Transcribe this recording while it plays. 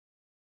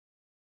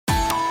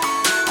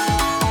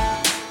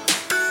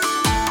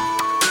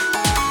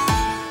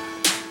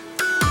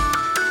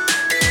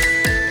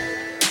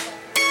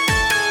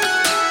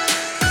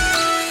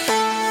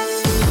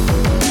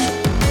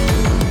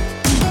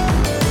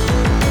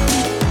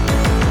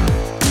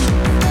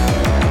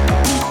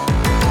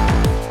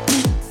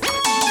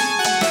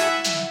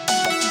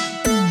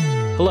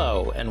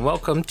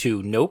welcome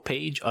to No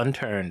Page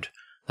Unturned,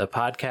 the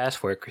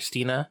podcast where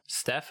Christina,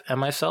 Steph, and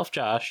myself,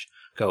 Josh,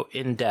 go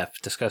in-depth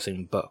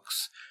discussing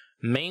books,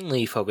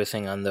 mainly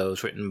focusing on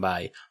those written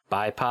by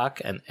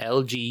BIPOC and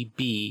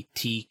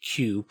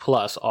LGBTQ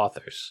plus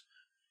authors.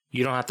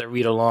 You don't have to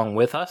read along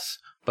with us,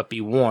 but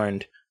be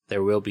warned,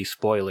 there will be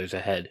spoilers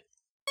ahead.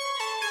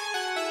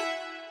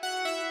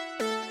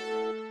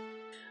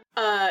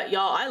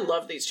 Y'all, I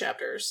love these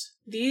chapters.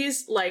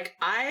 These,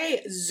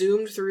 I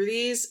zoomed through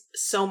these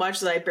so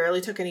much that I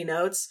barely took any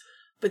notes,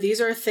 but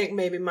these are, I think,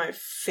 maybe my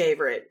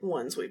favorite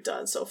ones we've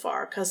done so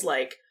far, because,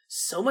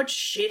 so much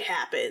shit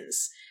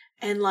happens,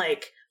 and,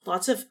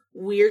 lots of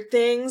weird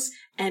things,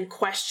 and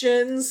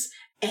questions,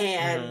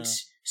 and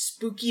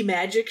spooky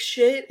magic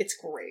shit. It's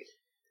great.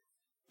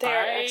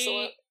 They're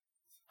excellent.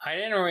 I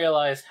didn't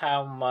realize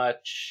how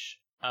much,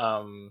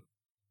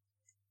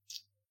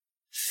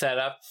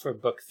 setup for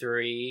book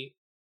 3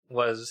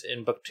 was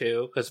in book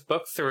 2, because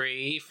book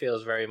 3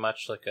 feels very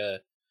much like a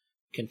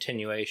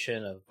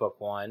continuation of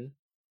book 1,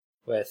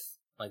 with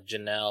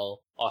Janelle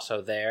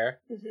also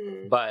there.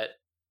 Mm-hmm. But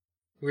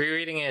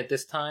rereading it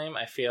this time,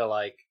 I feel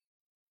like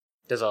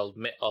there's a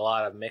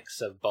lot of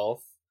mix of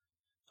both,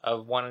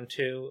 of 1 and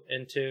 2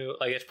 into,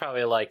 it's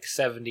probably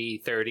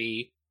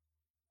 70-30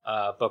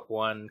 book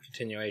 1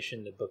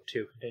 continuation to book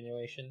 2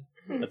 continuation.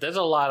 Mm-hmm. But there's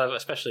a lot of,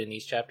 especially in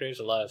these chapters,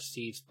 a lot of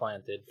seeds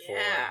planted for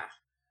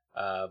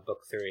book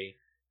 3.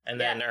 And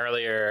then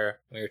earlier,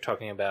 we were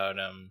talking about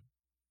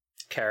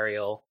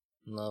Cariel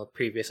in the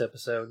previous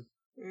episode.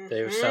 Mm-hmm.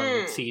 There were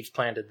some seeds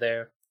planted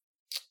there.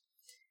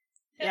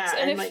 Yes,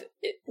 and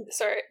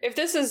if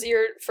this is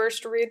your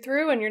first read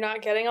through and you're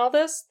not getting all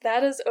this,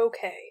 that is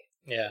okay.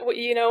 Yeah.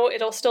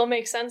 It'll still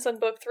make sense in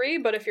book 3,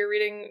 but if you're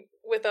reading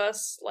with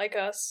us, like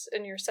us,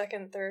 in your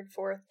 2nd, 3rd,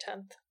 4th,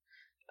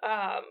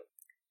 10th,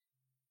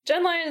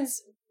 Jen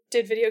Lyons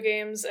did video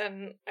games,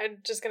 and I'm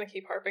just going to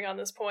keep harping on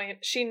this point.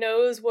 She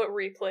knows what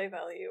replay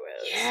value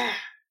is. Yeah.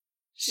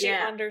 She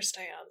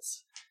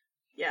understands.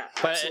 Yeah,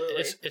 but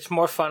absolutely. it's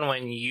more fun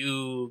when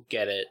you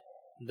get it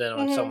than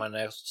when someone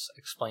else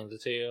explains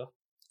it to you.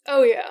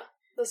 Oh, yeah.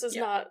 This is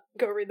not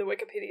go read the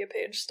Wikipedia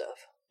page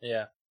stuff.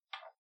 Yeah.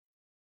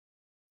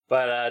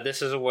 But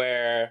this is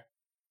where,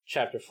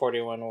 chapter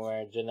 41,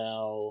 where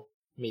Janelle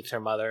meets her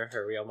mother,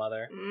 her real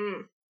mother.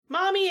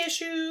 Mommy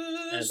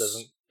issues! And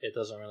it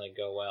doesn't really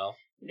go well.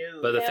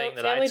 No. But the thing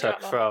that I took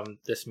drama from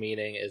this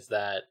meeting is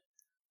that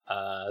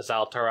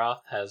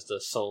Zaltaroth has the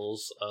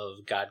souls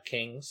of God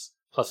Kings,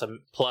 plus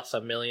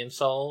a million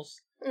souls,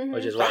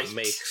 which is what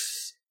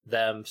makes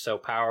them so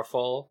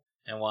powerful,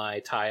 and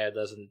why Taya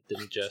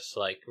didn't just,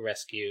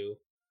 rescue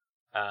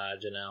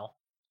Janelle.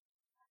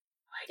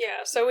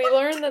 Yeah, so we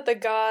learned that the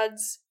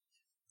gods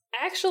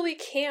actually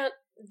can't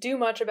do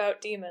much about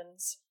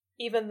demons,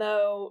 even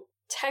though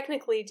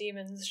technically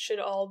demons should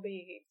all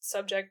be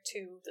subject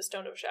to the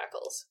Stone of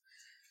Shackles.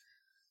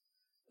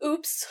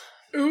 Oops.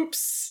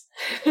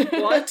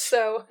 What?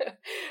 So,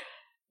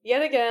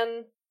 yet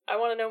again, I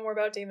want to know more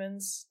about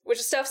demons, which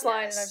is Steph's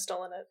line, and I've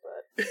stolen it,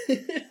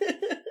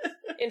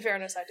 but in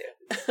fairness, I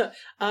do.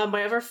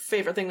 My other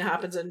favorite thing that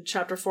happens in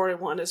chapter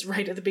 41 is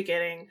right at the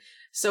beginning.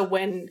 So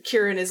when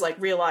Kieran is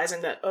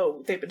realizing that,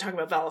 they've been talking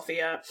about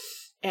Valencia,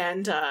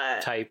 and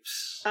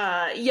types.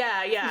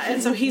 Yeah.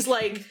 And so he's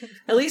like,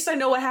 at least I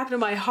know what happened to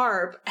my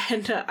harp.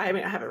 And I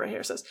have it right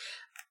here. It says,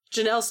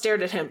 Janelle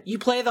stared at him. You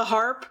play the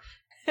harp?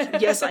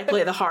 Yes, I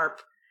play the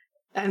harp.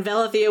 And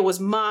Valencia was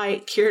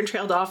my... Kieran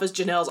trailed off as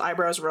Janelle's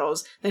eyebrows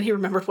rose. Then he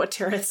remembered what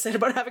Tara had said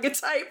about having a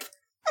type.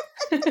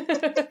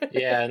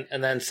 Yeah,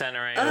 and then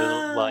Senare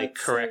was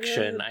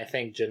correction. So I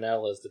think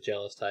Janelle is the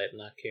jealous type,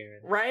 not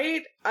Kieran.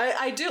 Right?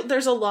 I do.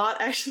 There's a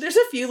lot. Actually, there's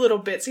a few little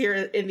bits here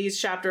in these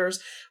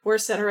chapters where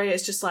Senare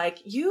is just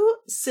you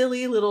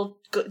silly little,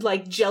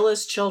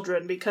 jealous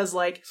children. Because,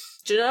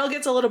 Janelle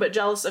gets a little bit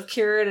jealous of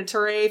Kieran and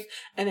Teraith,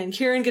 and then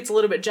Kieran gets a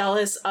little bit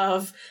jealous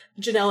of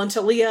Janelle and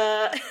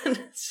Talia. And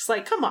it's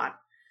just come on.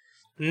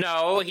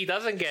 No, he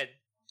doesn't get...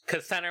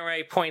 Because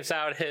Senare points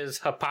out his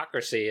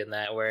hypocrisy in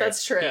that, where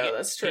that's true.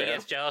 That's true. He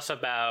gets jealous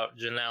about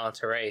Janelle and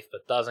Teraith,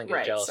 but doesn't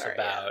get jealous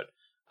about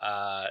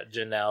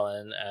Janelle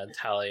and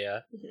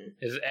Talia.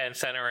 Mm-hmm. And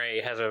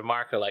Senare has a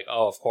remark of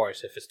of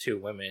course, if it's 2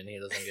 women, he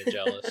doesn't get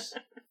jealous,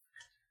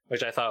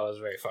 which I thought was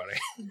very funny.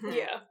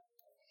 Yeah.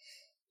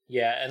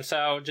 Yeah, and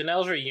so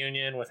Janelle's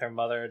reunion with her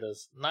mother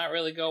does not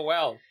really go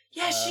well.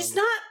 Yeah, she's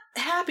not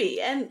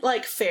happy and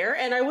fair,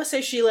 and I will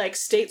say she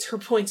states her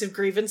points of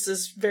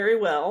grievances very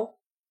well.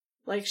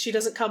 She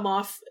doesn't come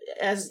off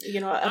as,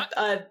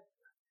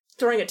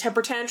 throwing a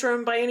temper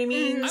tantrum by any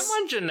means. I'm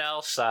on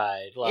Janelle's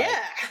side.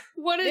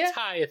 What did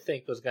Taya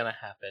think was going to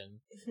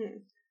happen?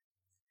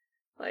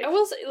 I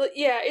will say,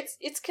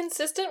 it's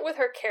consistent with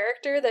her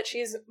character that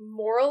she's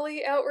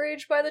morally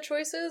outraged by the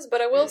choices, but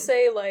I will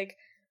say,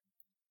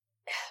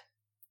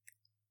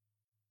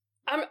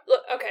 I'm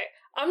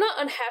not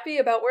unhappy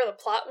about where the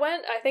plot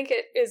went. I think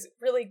it is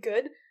really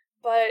good.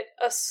 But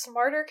a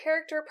smarter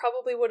character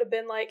probably would have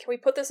been can we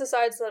put this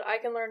aside so that I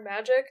can learn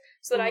magic,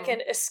 so that I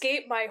can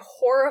escape my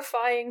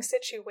horrifying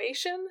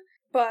situation?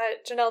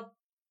 But Janelle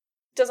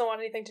doesn't want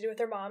anything to do with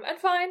her mom. And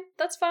fine,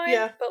 that's fine.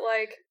 Yeah. But,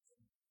 like,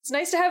 it's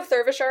nice to have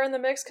Thurvishar in the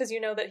mix, because you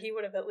know that he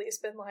would have at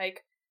least been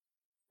like,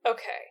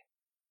 okay.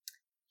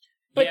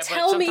 But Yeah,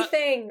 tell me someti-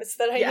 things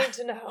that I Yeah. need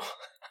to know.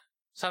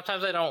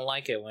 Sometimes I don't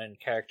like it when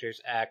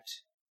characters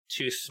act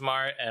too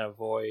smart and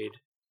avoid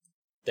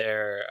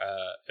their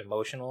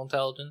emotional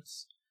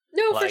intelligence.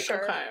 No, for Like-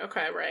 sure.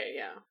 Okay, right,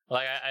 yeah.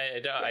 Like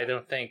I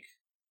don't think.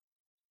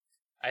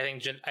 I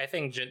think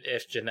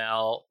if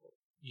Janelle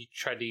you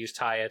tried to use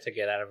Taya to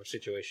get out of a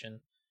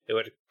situation, it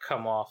would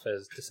come off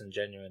as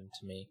disingenuous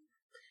to me.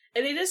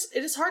 And it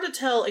is hard to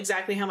tell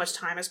exactly how much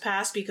time has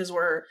passed because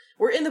we're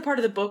in the part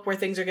of the book where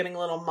things are getting a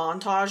little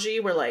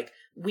montagey, where like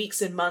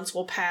weeks and months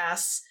will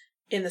pass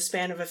in the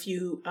span of a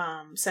few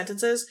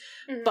sentences.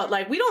 Mhm. But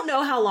like we don't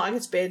know how long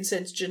it's been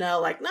since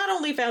Janelle like not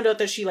only found out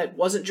that she like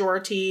wasn't Jorah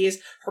Ortiz,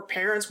 her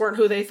parents weren't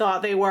who they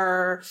thought they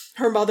were,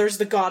 her mother's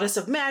the goddess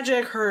of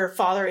magic, her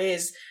father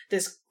is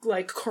this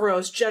like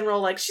Koros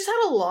general. Like she's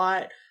had a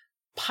lot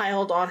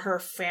piled on her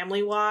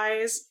family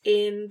wise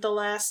in the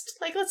last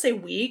like let's say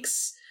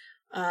weeks.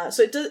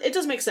 So it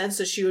does make sense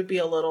that she would be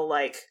a little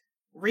like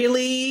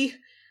really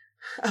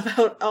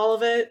about all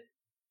of it.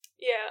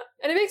 Yeah.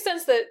 And it makes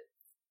sense that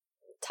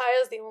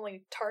Taya's the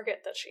only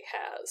target that she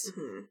has.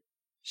 Mhm.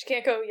 She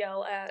can't go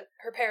yell at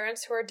her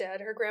parents who are dead,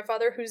 her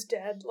grandfather who's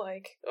dead.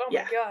 Like, oh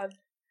Yeah. my god.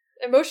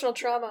 Emotional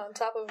trauma on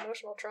top of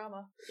emotional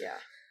trauma. Yeah.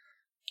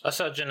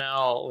 Also,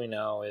 Janelle, we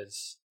know,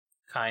 is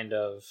kind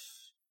of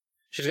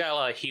she's got a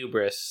lot of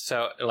hubris.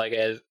 So, like,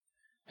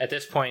 at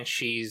this point,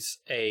 she's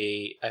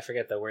I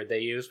forget the word they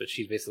use, but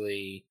she's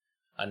basically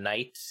a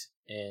knight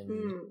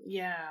in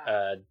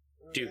Yeah.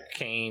 Duke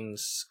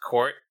Kane's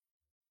court.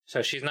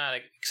 So she's not,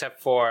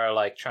 except for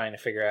like trying to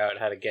figure out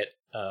how to get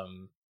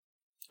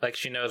like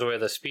she knows where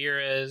the spear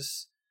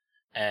is,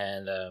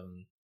 and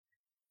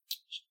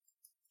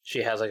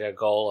she has like a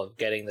goal of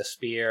getting the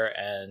spear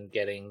and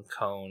getting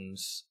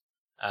Cone's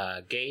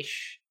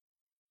Gaish.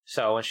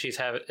 So when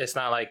it's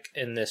not like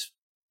in this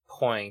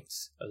point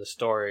of the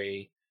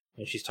story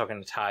when she's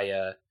talking to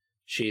Taya,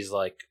 she's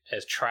like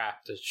as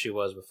trapped as she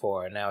was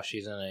before, and now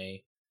she's in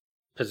a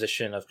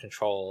position of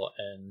control,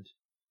 and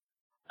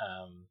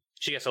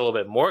she gets a little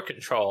bit more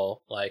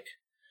control. Like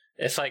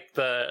it's like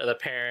the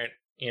parent,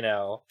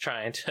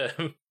 trying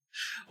to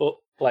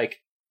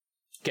like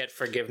get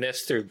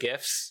forgiveness through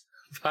gifts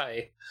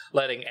by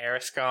letting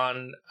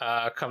Eriscon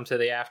come to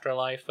the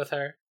afterlife with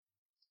her.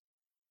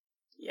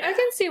 Yeah. I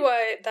can see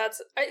why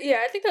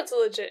I think that's a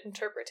legit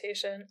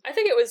interpretation. I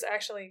think it was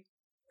actually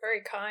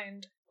very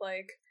kind.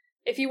 Like,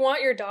 if you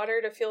want your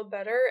daughter to feel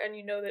better and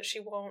you know that she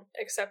won't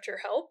accept your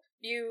help,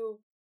 you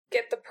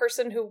get the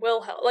person who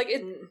will help. Like,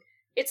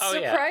 it's Oh,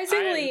 yeah.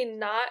 surprisingly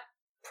not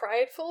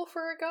prideful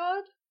for a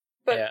god,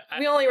 but Yeah,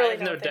 we only really I have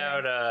know no what they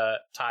doubt mean.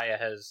 Taya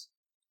has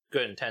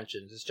good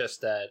intentions. It's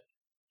just that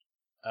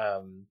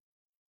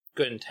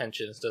good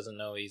intentions doesn't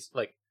always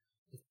like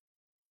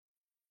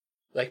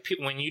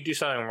people, when you do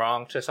something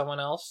wrong to someone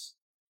else,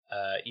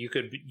 you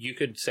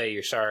could say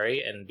you're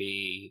sorry and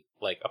be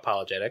like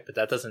apologetic, but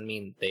that doesn't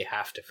mean they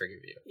have to forgive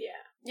you.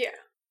 Yeah.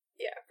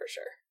 Yeah, for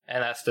sure.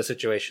 And that's the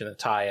situation that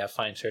Taya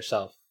finds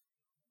herself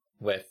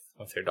with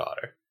her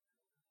daughter.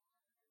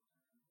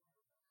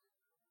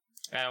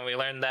 And we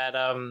learned that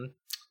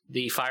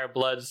the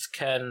Firebloods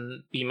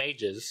can be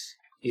mages.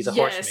 He's a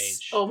horse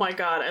mage. Oh my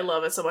god, I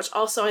love it so much.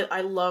 Also,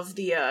 I love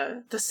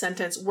the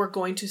sentence, "We're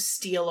going to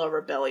steal a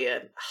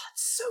rebellion." Oh,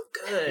 it's so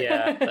good.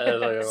 Yeah, that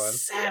is a good one.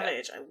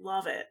 Savage. I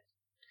love it.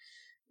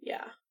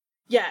 Yeah.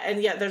 Yeah,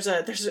 and yeah, there's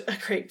a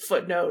great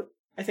footnote.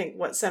 I think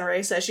what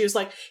Senere says, she was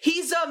like,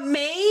 "He's a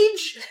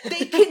mage?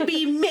 They can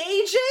be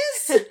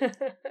mages?" It's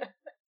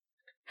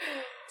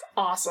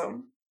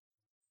awesome.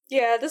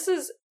 Yeah, this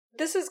is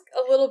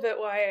a little bit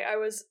why I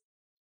was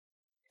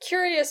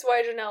curious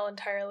why Janelle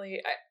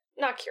entirely...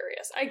 not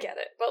curious, I get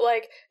it, but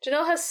like,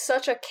 Janelle has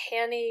such a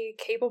canny,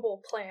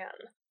 capable plan.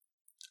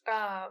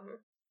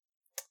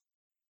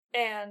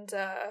 And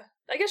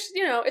I guess,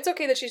 it's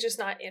okay that she's just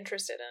not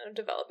interested in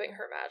developing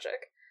her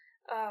magic.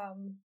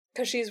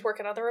 Because she's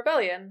working on the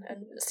rebellion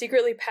and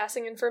secretly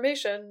passing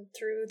information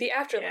through the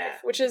afterlife, Yeah,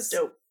 which is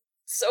dope.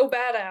 so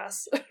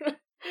badass.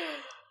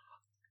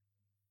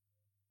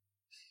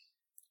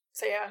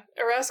 So yeah,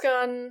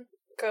 Erascon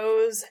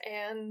goes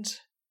and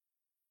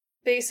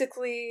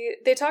basically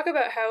they talk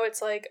about how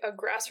it's like a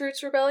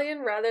grassroots rebellion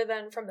rather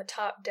than from the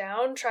top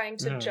down trying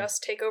to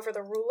just take over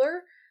the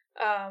ruler,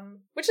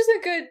 which is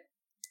a good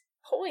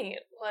point.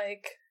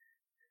 Like,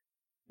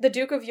 the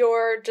Duke of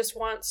Yor just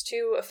wants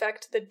to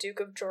affect the Duke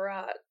of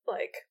Jorat.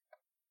 Like,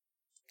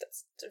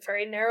 that's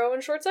very narrow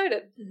and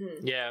short-sighted.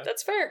 Mm-hmm. Yeah.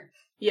 That's fair.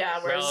 Yeah,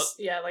 whereas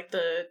like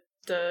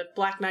the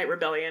Black Knight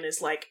Rebellion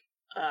is like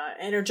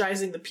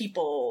energizing the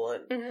people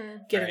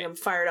and getting them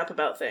fired up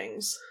about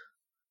things.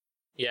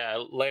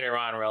 Yeah, later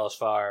on,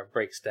 Relisfar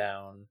breaks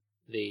down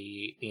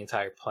the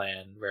entire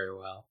plan very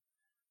well,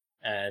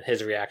 and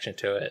his reaction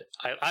to it.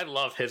 I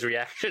love his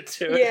reaction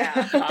to it.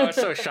 Yeah. I was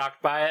so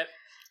shocked by it,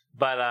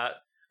 but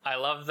I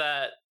love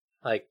that,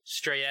 like,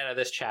 straight out of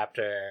this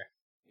chapter,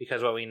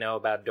 because what we know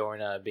about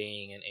Dorna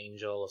being an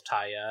angel of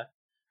Taya,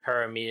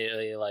 her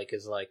immediately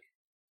is like,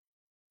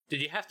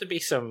 did you have to be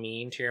so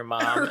mean to your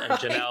mom? And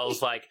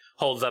Janelle's like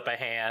holds up a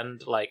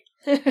hand like,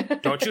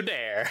 don't you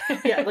dare.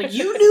 Yeah, like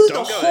you knew the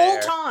Don't go whole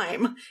there.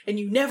 time and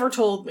you never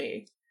told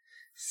me.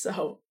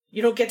 So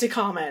you don't get to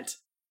comment.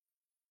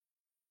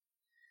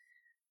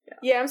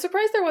 Yeah, I'm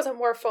surprised there wasn't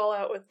more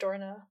fallout with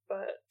Dorna,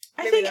 but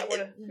I maybe think that would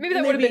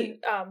have been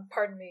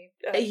pardon me,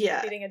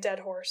 yeah. beating a dead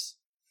horse.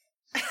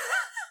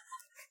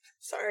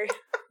 Sorry.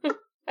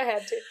 I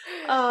had to.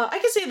 I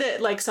can say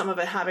that like some of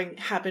it having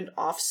happened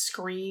off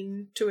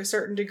screen to a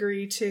certain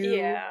degree too.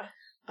 Yeah.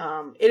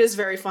 It is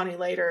very funny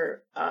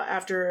later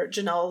after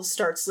Janelle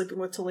starts sleeping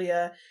with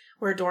Talia,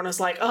 where Dorna's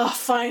like, "Oh,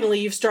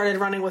 finally you've started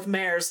running with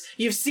mares.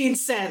 You've seen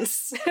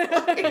sense."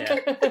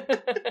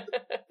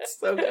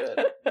 So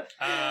good.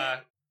 I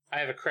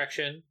have a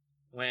correction.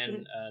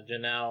 When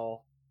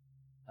Janelle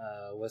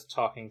was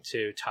talking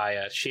to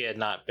Taya, she had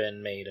not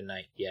been made a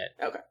knight yet.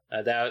 Okay.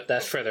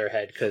 That's further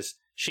ahead, because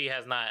she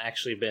has not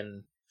actually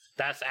been...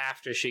 That's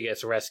after she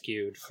gets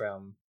rescued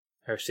from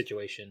her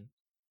situation.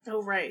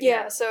 Oh, right.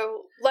 Yeah,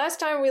 so last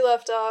time we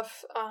left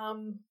off,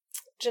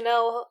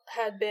 Janelle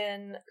had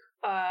been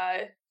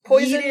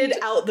poisoned. Yeeted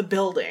out the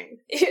building.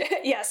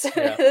 Yes.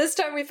 Yeah. This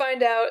time we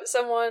find out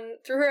someone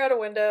threw her out a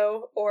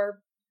window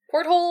or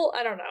porthole.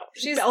 I don't know.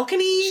 She's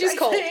balcony. she's I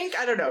cold. think.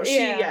 I don't know.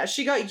 Yeah.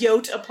 She got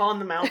yoked upon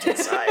the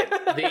mountainside.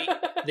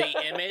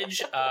 The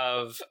image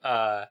of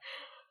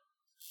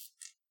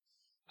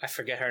I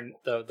forget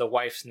the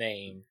wife's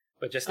name,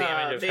 but just the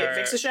image of her.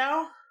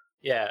 Vixishao?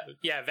 Yeah,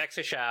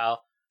 Vexishal,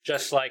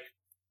 just like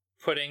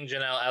putting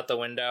Janelle out the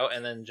window,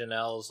 and then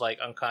Janelle's like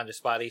unconscious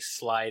body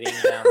sliding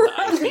down the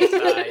icy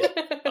side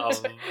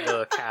of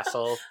the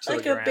castle to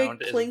Like the a ground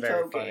big is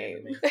very Plinko funny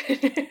to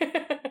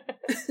me.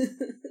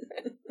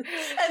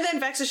 And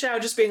then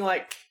Vexishao just being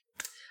like,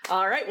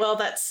 all right, well,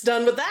 that's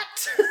done with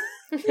that.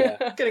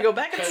 Yeah. Gonna go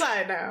back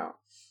inside now.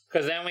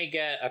 Because then we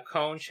get a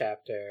Cone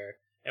chapter,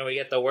 and we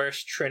get the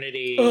worst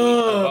trinity Ugh.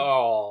 of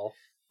all.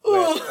 Ooh,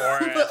 With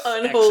Oris, the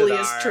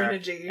unholiest Exodar,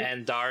 trilogy.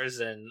 and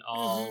Darzan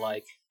all Mhm.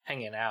 like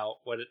hanging out.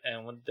 What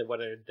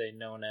are they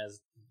known as?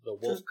 The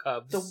wolf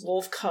cubs. The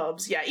wolf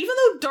cubs, yeah. Even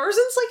though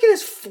Darzan's like in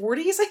his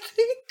 40s, I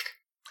think.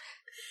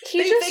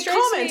 He They just strikes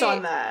comment me,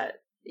 on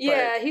that.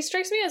 Yeah, he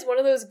strikes me as one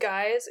of those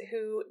guys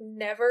who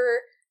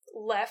never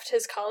left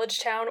his college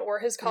town or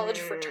his college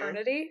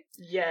fraternity.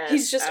 Yes.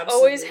 He's just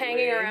always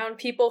hanging around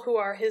people who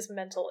are his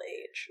mental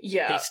age.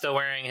 Yeah. He's still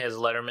wearing his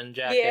Letterman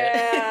jacket.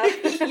 Yeah.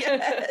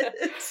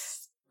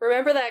 Yes.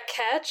 Remember that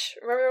catch?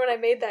 Remember when I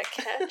made that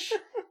catch?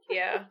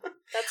 Yeah.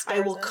 That's I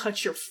will Darzan.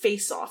 cut your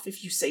face off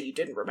if you say you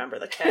didn't remember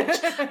the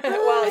catch.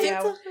 Well, I think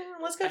yeah.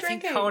 let's go I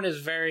think drinking. Cone is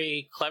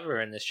very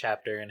clever in this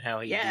chapter and how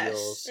he Yes.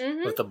 deals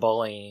Mhm. with the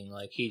bullying.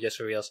 Like, he just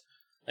reveals,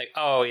 like,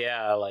 oh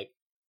yeah, like,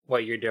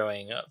 what you're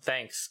doing,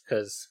 thanks,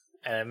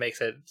 and it makes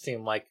it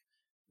seem like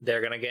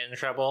they're gonna get in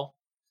trouble.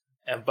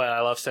 But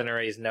I love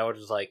Cinere's note,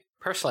 is like,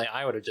 personally,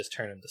 I would have just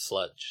turned into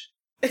sludge.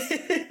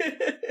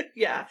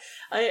 Yeah,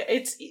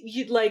 it's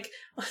you like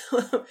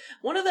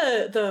one of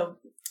the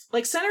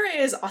like Senere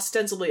is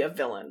ostensibly a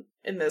villain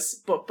in this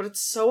book, but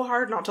it's so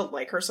hard not to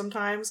like her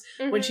sometimes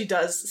when Mhm. she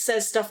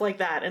says stuff like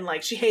that, and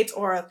like she hates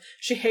Aura,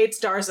 she hates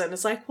Darzan.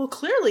 It's like, well,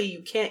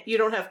 clearly you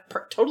don't have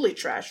totally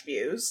trash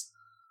views.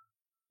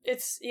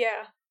 It's,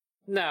 yeah.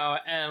 No,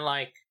 and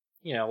like,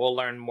 we'll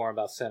learn more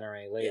about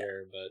Senere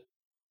later, but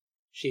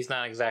she's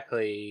not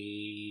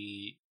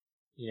exactly,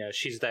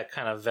 she's that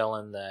kind of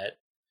villain that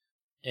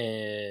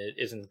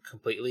isn't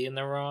completely in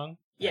the wrong.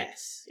 Like,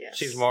 Yes.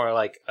 she's more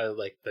like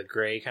the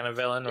gray kind of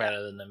villain Yeah.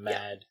 rather than the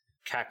mad,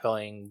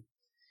 cackling,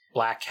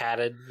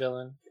 black-hatted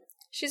villain.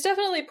 She's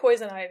definitely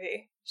Poison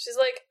Ivy. She's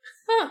like,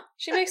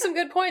 she makes some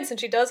good points and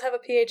she does have a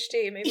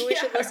PhD. Maybe we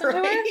should listen to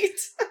her?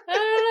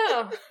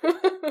 I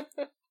don't know.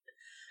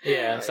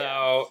 Yeah, and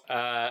so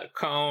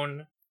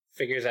Cone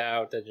figures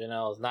out that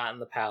Janelle is not in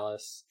the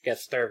palace,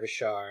 gets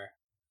Dervishar,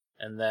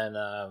 and then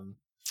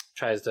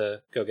tries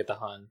to go get the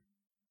Hun.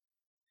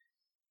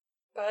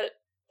 But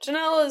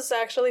Janelle is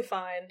actually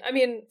fine. I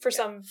mean, for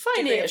some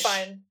degree of Fine-ish.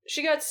 fine.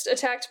 She gets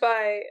attacked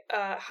by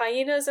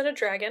hyenas and a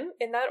dragon,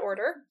 in that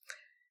order,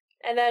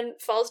 and then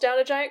falls down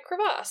a giant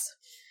crevasse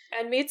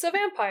and meets a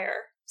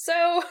vampire.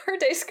 So her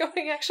day's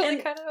going actually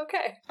And- kind of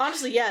okay.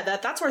 Honestly, yeah,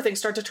 that's where things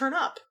start to turn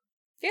up.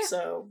 Yeah.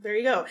 So there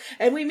you go,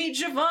 and we meet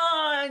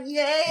Javon.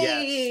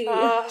 Yay!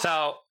 Yes.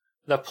 So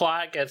the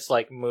plot gets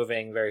like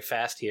moving very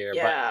fast here,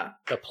 Yeah.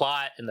 but the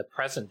plot in the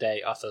present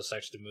day also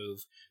starts to move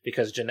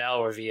because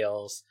Janelle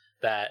reveals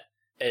that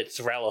it's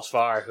Relis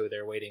Var who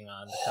they're waiting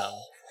on to come.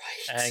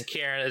 Right. And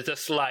Kieran is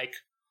just like,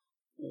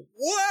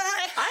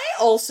 what? I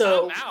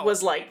also I'm out.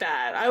 was like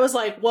that. I was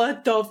like,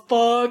 what the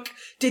fuck?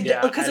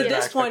 Yeah, Because I at did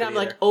not this point, expect I'm it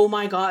like, either. oh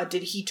my god,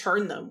 did he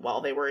turn them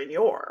while they were in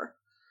Yor?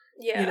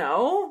 Yeah. You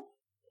know?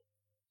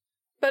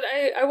 But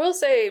I will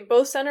say,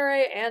 both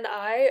Senere and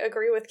I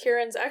agree with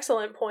Kieran's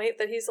excellent point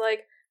that he's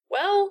like,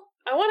 well,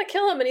 I want to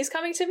kill him and he's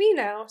coming to me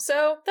now.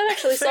 So that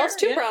actually Fair, solves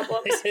two yeah.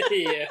 problems.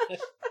 Yeah.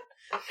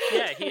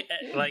 Yeah, he,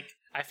 like,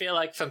 I feel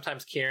like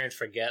sometimes Kieran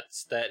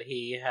forgets that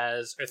he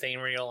has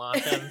Earthaniel on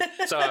him.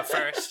 So at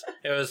first,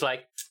 it was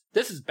like,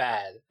 this is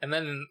bad. And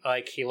then,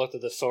 like, he looked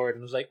at the sword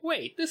and was like,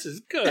 wait, this is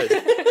good.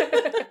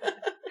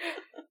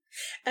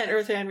 And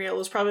Earthaniel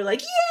was probably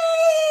like,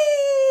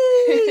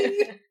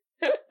 yay!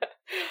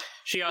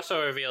 She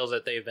also reveals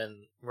that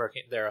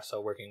they're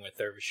also working with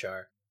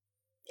Thurvishar.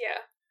 Yeah.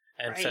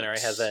 And Right. Fenrir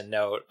has that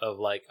note of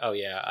like, oh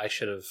yeah,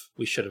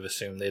 we should have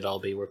assumed they'd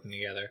all be working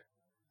together.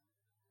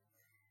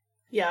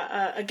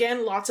 Yeah,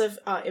 again, lots of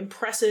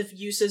impressive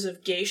uses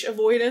of Geish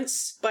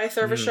avoidance by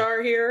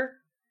Thurvishar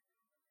here.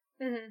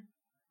 Mm-hmm.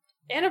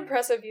 And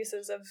impressive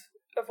uses of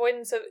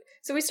avoidance of...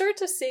 So we start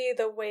to see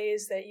the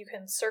ways that you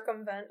can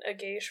circumvent a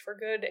Geish for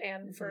good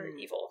and for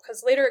evil.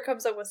 Because later it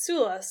comes up with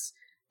Sulas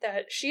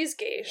that she's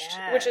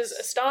Geished, which is Yes.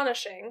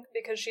 astonishing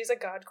because she's a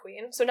god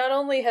queen. So not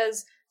only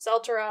has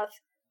Zaltarath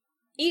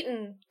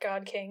eaten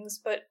god kings,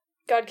 but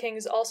god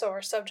kings also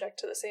are subject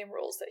to the same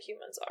rules that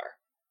humans are.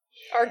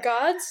 Are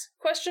gods?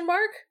 Question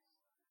mark?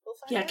 We'll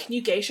find Yeah, out. can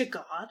you Geish a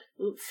god?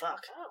 Ooh,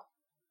 fuck.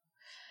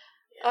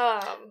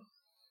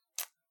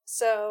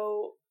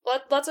 So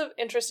lots of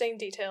interesting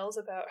details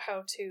about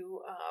how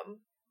to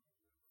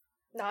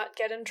not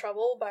get in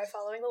trouble by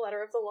following the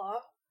letter of the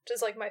law, which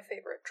is like my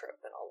favorite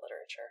trope in all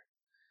literature.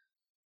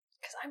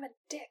 Because I'm a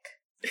dick.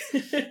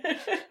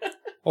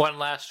 One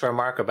last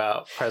remark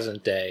about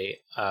present day.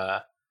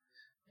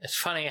 It's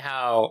funny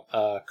how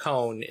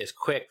Cone is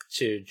quick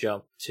to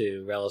jump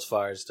to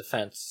Relisvar's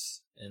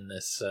defense in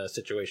this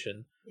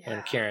situation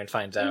when Kieran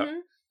finds out.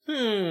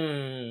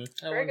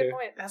 Mm-hmm. Very good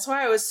point. That's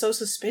why I was so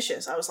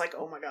suspicious. I was like,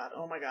 oh my god,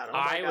 oh my god, oh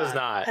my god. I was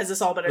not. Has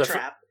this all been a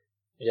trap?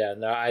 Yeah,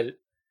 no,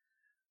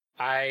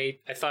 I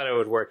thought it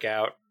would work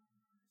out.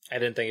 I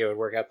didn't think it would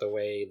work out the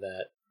way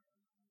that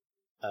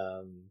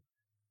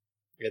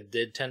it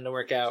did tend to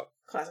work out.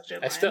 Classic Jim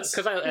I still,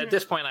 because at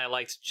this point I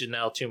liked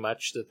Janelle too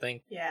much to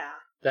think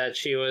that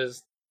she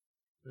was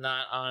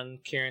not on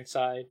Kieran's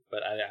side,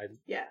 but I don't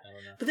know.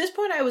 But at this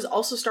point I was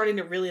also starting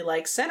to really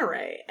like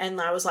Senere, and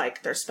I was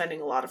like, they're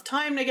spending a lot of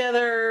time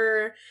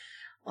together.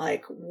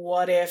 Like,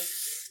 what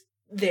if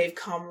they've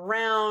come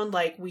around?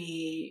 Like,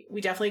 we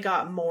definitely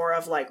got more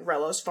of like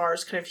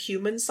Relisvar's kind of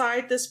human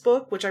side this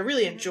book, which I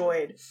really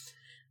enjoyed.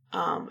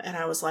 And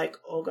I was like,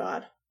 oh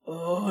god,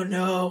 oh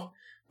no,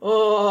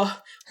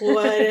 oh,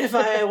 what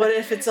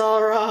if it's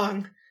all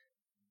wrong?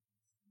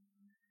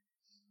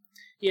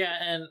 Yeah,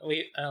 and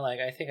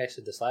I think I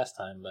said this last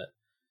time, but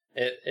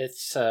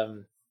it's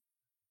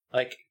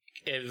like,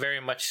 it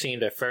very much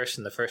seemed at first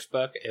in the first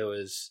book, it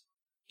was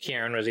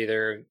Kieran was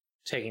either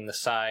taking the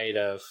side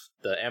of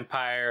the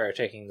Empire or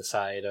taking the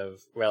side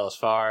of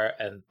Relisvar,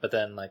 but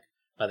then like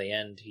by the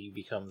end he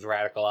becomes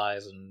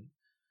radicalized and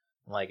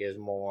like is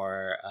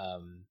more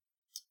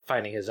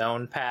finding his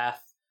own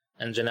path,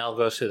 and Janelle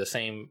goes through the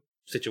same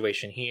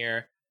situation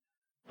here,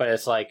 but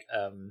it's like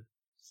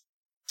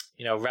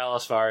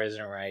Relisvar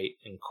isn't right,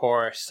 and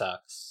Kor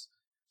sucks.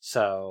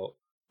 So,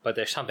 but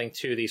there's something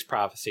to these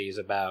prophecies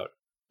about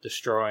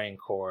destroying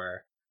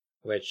Kor,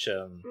 which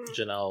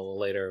Janelle will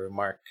later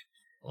remark,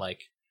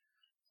 like,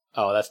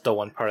 oh, that's the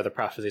one part of the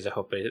prophecies I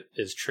hope it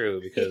is true,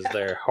 because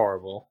they're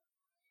horrible.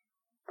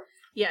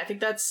 Yeah, I think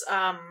that's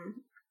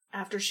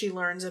after she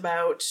learns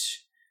about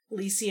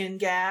Lycian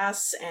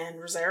gas and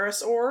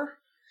Rosaris ore.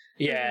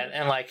 Yeah,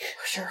 and like...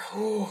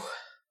 Sure.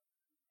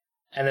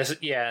 And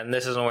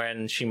this is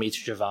when she meets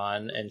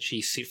Javon, and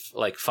she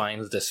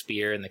finds the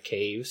spear in the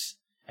caves,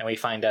 and we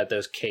find out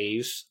those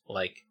caves,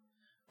 like,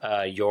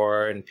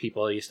 Yor and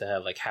people used to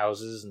have like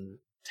houses and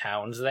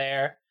towns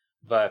there,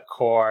 but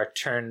Kor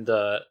turned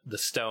the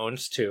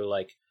stones to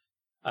like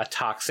a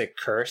toxic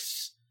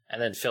curse,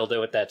 and then filled it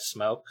with that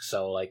smoke,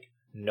 so like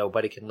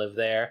nobody can live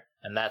there,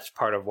 and that's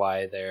part of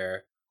why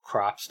their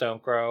crops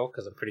don't grow,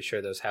 because I'm pretty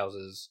sure those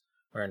houses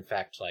were in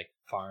fact like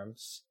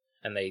farms,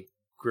 and they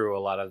grew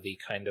a lot of the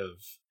kind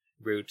of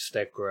roots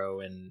that grow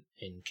in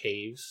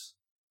caves.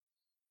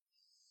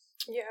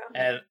 Yeah.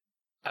 And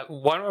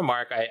one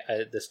remark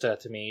this stood out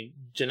to me,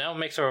 Janelle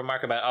makes a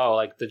remark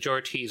about, the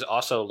Jortees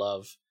also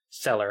love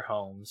cellar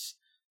homes.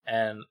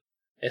 And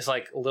it's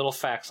like little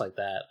facts like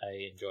that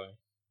I enjoy.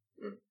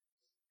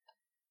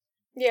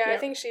 Yeah, I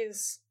think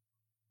she's...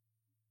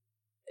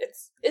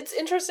 It's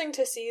interesting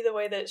to see the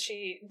way that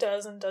she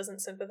does and doesn't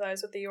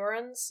sympathize with the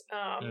Yorans.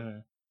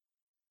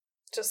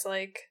 Just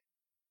like...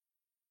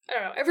 I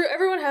don't know.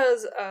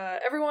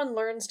 Everyone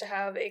learns to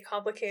have a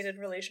complicated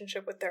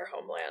relationship with their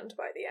homeland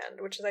by the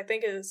end, which I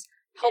think is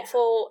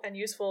helpful and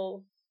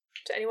useful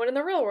to anyone in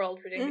the real world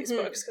reading these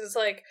books, because it's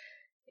like,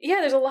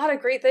 there's a lot of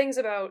great things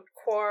about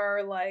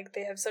Quar, like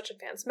they have such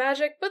advanced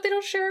magic, but they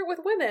don't share it with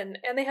women,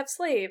 and they have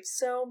slaves,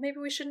 so maybe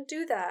we shouldn't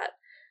do that.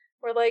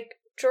 Or like,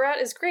 Jurat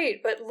is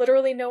great, but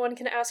literally no one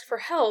can ask for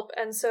help,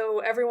 and so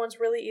everyone's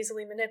really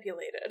easily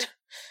manipulated.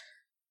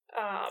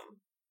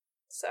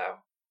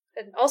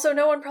 And also,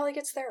 no one probably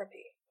gets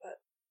therapy, but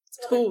it's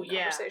another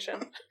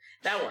conversation.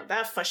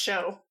 that for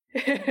sure.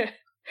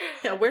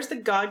 Yeah, where's the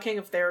God King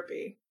of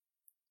Therapy?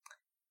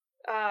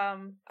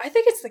 I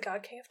think it's the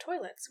God King of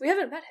Toilets. We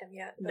haven't met him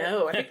yet.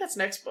 No, I think that's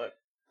next book.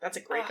 That's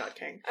a great God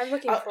King. I'm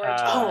looking forward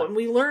to Oh, and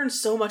we learned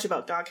so much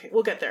about God King.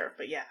 We'll get there,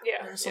 but yeah.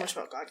 Yeah, We learned so much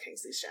about God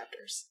Kings these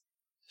chapters.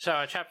 So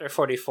in chapter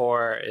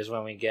 44 is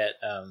when we get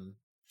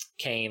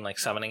Cain like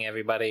summoning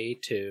everybody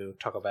to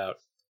talk about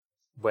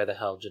where the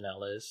hell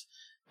Janelle is.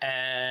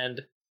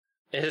 And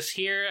it is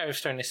here I was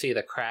starting to see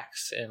the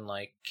cracks in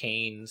like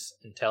Cain's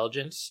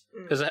intelligence.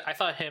 Because I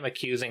thought him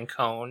accusing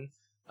Cone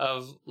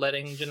of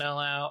letting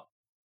Janelle out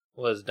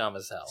was dumb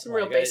as hell. Some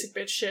real basic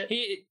bitch shit.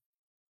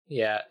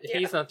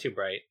 He's not too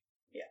bright.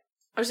 Yeah.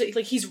 I was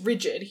like, he's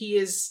rigid. He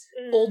is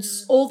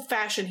old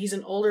fashioned. He's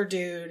an older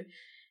dude.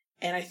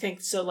 And I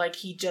think so like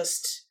he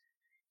just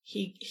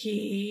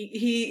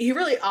he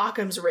really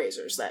Occam's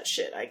razors that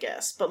shit, I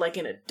guess. But like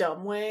in a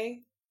dumb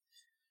way.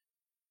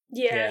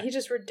 Yeah, he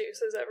just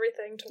reduces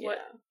everything to what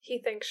he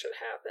thinks should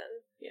happen.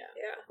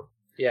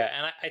 Yeah,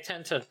 and I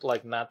tend to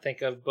like not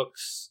think of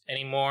books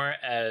anymore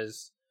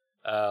as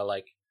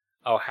like,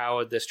 oh, how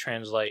would this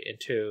translate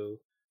into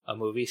a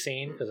movie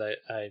scene? Because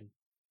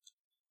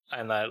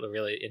I'm not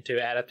really into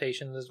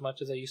adaptations as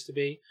much as I used to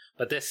be.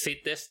 But this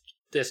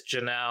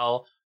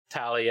Janelle,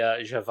 Talia,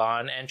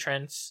 Javon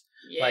entrance,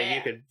 like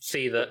you could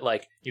see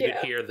could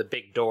hear the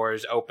big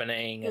doors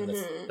opening and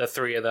the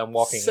three of them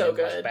walking in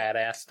like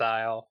badass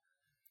style.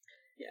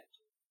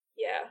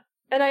 Yeah.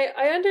 And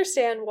I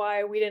understand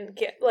why we didn't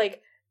get,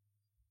 like,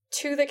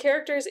 to the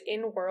characters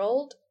in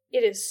world,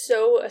 it is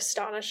so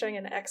astonishing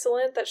and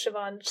excellent that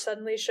Siobhan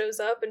suddenly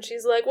shows up and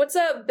she's like, "What's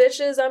up,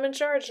 bitches? I'm in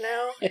charge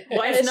now."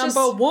 Wife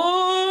number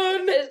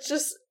one! It's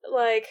just,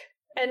 like,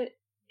 and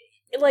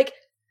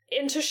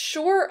to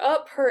shore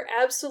up her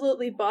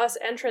absolutely boss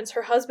entrance,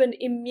 her husband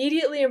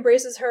immediately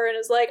embraces her and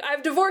is like,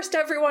 "I've divorced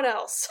everyone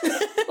else."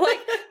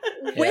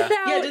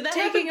 Without did that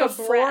taking happen a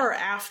before breath. or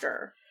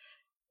after?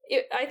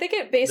 I think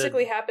it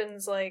basically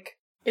happens like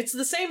it's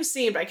the same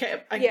scene, but I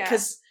can't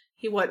because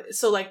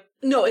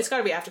no, it's got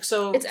to be after.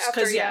 So it's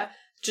after,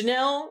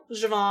 Janelle,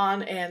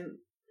 Javon, and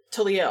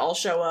Talia all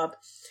show up,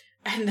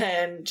 and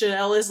then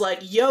Janelle is like,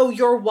 "Yo,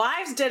 your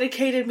wives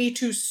dedicated me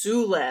to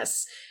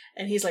Sules,"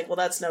 and he's like, "Well,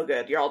 that's no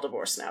good. You're all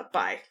divorced now.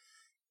 Bye."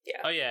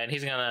 Yeah. Oh yeah, and he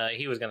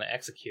was gonna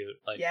execute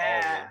like all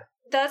of them.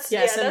 That's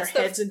send their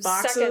heads in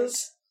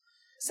boxes.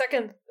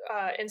 Second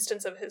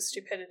instance of his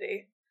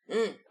stupidity.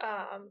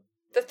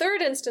 The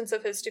third instance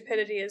of his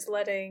stupidity is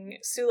letting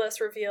Sules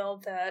reveal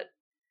that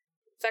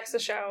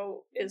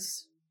Vexashao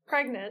is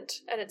pregnant,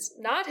 and it's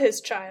not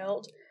his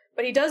child,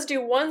 but he does do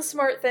one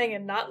smart thing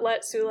and not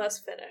let Sules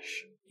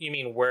finish. You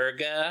mean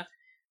Werga?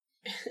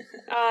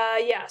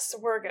 Yes,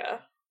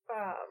 Werga.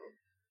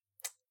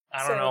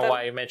 I don't know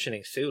why you're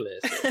mentioning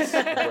Sules.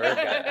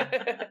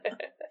 Werga.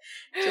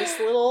 Just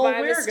little My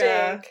Werga.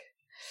 mistake.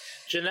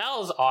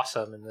 Janelle's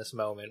awesome in this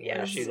moment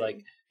where she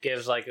like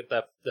gives like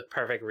the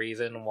perfect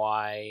reason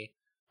why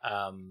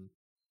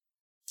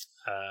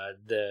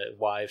the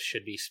wives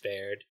should be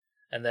spared,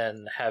 and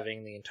then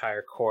having the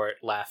entire court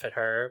laugh at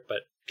her,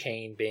 but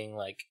Cain being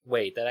like,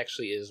 "Wait, that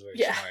actually is very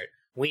smart.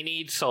 We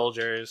need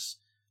soldiers.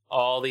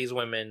 All these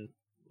women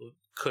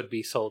could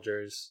be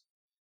soldiers.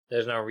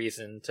 There's no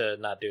reason to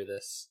not do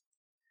this."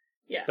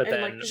 Yeah, but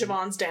then like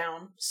Javon's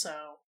down,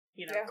 so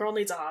girl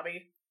needs a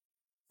hobby.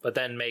 But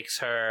then makes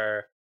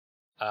her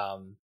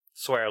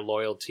swear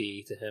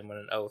loyalty to him with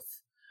an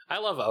oath. I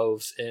love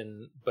oaths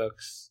in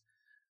books.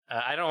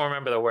 I don't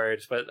remember the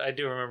words, but I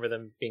do remember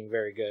them being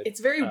very good.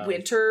 It's very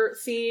winter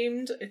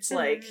themed. It's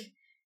like,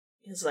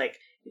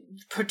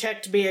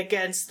 "Protect me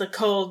against the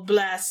cold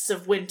blasts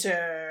of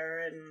winter,"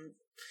 and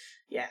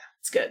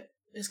it's good.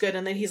 It's good.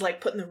 And then he's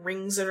like putting the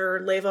rings in her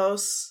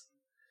levos.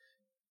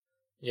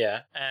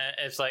 Yeah, and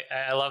it's like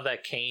I love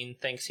that Cain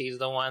thinks he's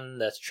the one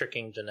that's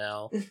tricking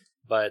Janelle,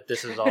 but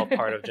this is all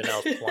part of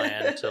Janelle's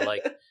plan to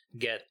like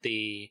get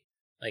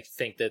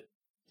think that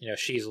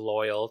she's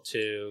loyal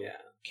to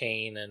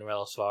Cain and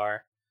Relisvar,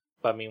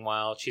 but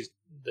meanwhile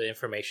the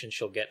information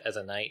she'll get as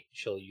a knight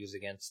she'll use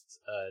against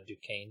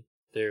Duquesne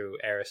through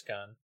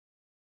Ariscon.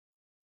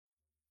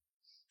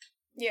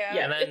 Yeah,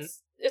 and then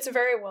it's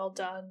very well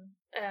done,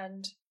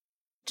 and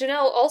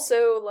Janelle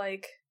also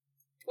like,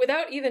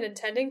 without even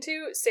intending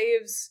to,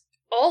 saves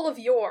all of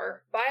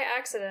Yor by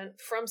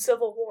accident from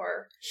civil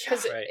war.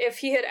 Because if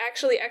he had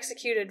actually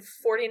executed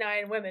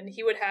 49 women,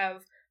 he would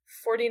have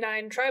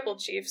 49 tribal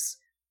chiefs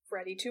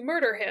ready to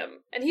murder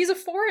him. And he's a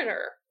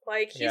foreigner.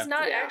 Like, he's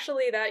not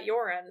actually that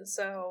Yoran,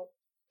 so...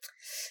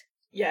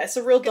 Yeah, it's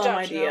a real dumb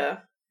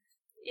idea.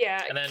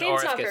 Yeah,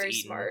 Cain's not very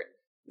smart.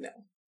 No.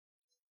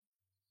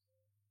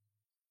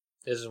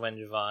 This is when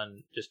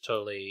Javon just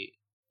totally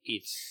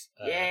eats...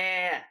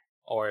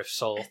 Orif's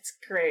soul. It's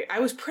great. I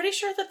was pretty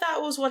sure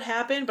that was what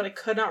happened, but I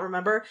could not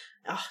remember.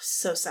 Oh,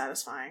 so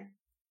satisfying.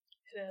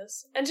 It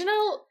is. And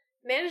Janelle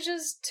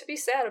manages to be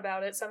sad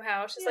about it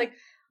somehow. She's like,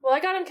 "Well, I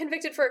got him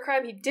convicted for a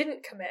crime he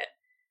didn't commit."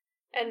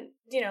 And,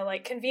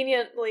 like,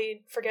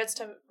 conveniently forgets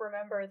to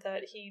remember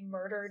that he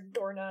murdered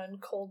Dorna in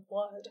cold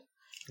blood.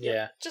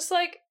 Yeah. Just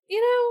like,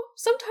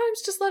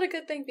 sometimes just let a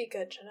good thing be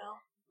good,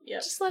 Janelle. Yeah.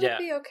 Just let it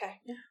be okay.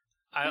 Yeah.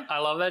 I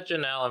love that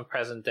Janelle in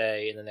present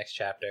day in the next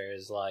chapter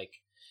is like,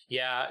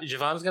 yeah,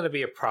 Javon's gonna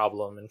be a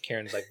problem, and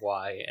Kieran's like,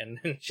 why?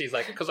 And she's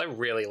like, because I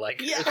really like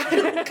her.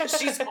 Yeah, because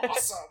she's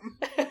awesome.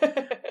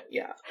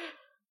 Yeah.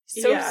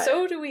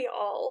 So do we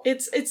all.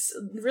 It's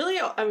really,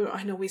 I mean,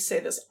 I know we say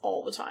this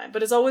all the time,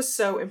 but it's always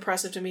so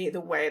impressive to me the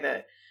way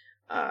that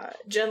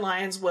Jen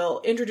Lyons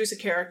will introduce a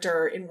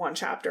character in one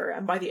chapter,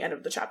 and by the end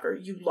of the chapter,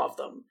 you love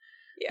them.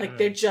 Yeah. Like,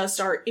 they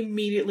just are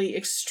immediately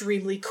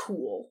extremely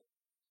cool.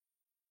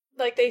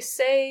 Like, they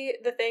say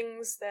the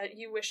things that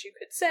you wish you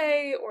could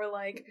say, or,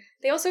 like,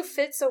 they also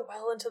fit so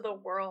well into the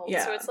world.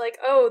 Yeah. So it's like,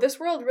 oh, this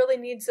world really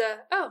needs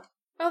oh,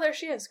 there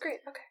she is.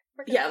 Great, okay.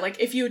 We're good. Yeah, like,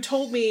 if you had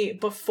told me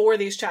before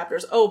these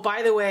chapters, oh,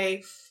 by the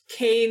way,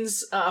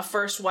 Kane's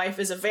first wife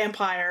is a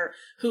vampire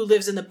who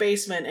lives in the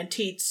basement and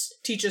teaches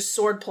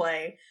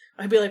swordplay,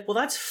 I'd be like, well,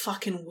 that's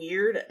fucking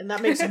weird, and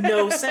that makes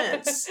no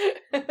sense.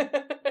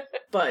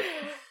 But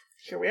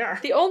here we are.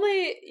 The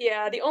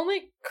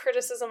only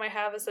criticism I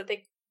have is that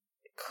they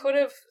could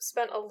have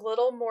spent a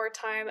little more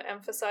time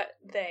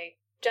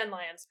Jen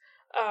Lyons,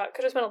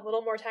 could have spent a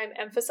little more time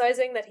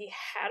emphasizing that he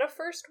had a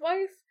first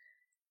wife.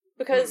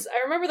 Because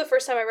I remember the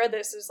first time I read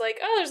this, it was like,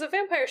 oh, there's a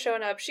vampire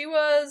showing up. She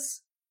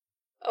was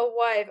a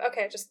wife.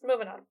 Okay, just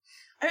moving on.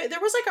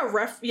 There was like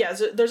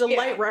a there's a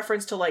light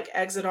reference to like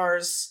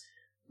Exidar's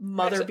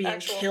mother being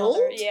killed.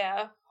 Mother.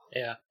 Yeah.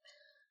 Yeah.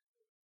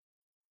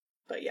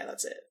 But yeah,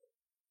 that's it.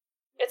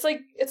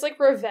 It's like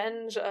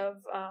revenge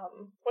of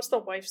what's the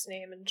wife's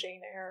name in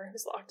Jane Eyre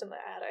who's locked in the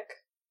attic.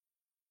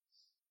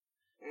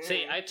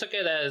 See, I took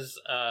it as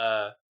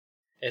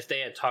if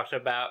they had talked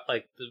about,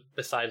 like,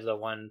 besides the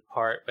one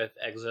part with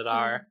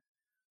Exidar,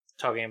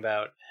 talking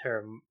about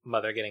her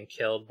mother getting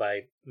killed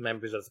by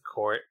members of the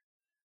court.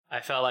 I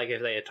felt like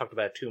if they had talked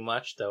about it too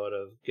much, that would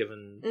have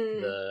given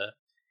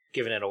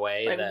it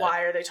away. Like, that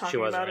why are they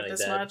talking about really it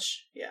this dead.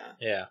 much? Yeah.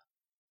 Yeah.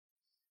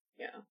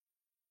 Yeah.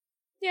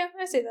 Yeah,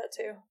 I see that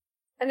too.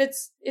 And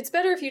it's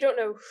better if you don't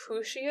know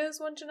who she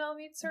is when Janelle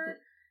meets her.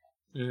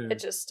 Mm. It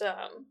just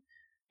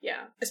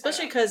yeah,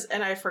 especially because,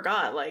 and I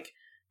forgot, like,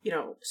 you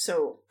know,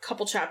 so a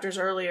couple chapters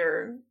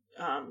earlier,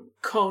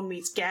 Cone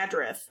meets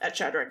Gadrith at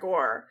Shadrach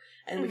Gore,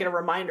 and we get a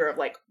reminder of,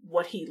 like,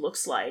 what he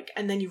looks like,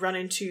 and then you run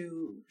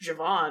into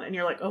Javon, and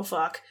you're like, oh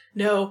fuck,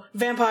 no,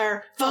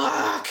 vampire,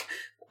 fuck!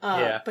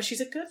 But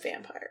she's a good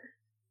vampire.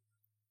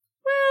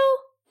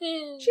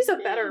 well, she's a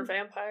better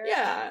vampire.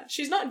 Yeah,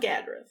 she's not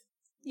Gadrith.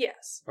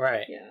 Yes.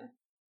 Right. Yeah.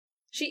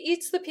 She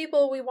eats the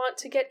people we want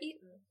to get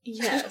eaten.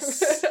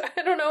 Yes.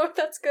 I don't know if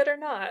that's good or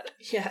not.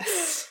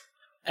 Yes.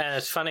 And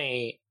it's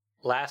funny,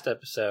 last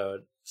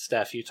episode,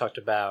 Steph, you talked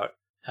about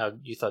how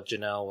you thought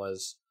Janelle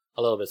was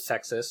a little bit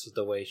sexist with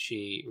the way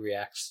she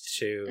reacts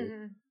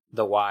to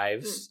the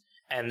wives.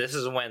 And this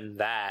is when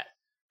that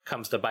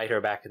comes to bite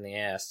her back in the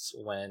ass,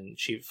 when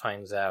she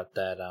finds out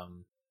that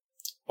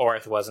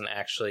Orth wasn't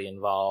actually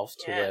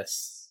involved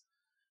with.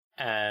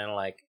 And,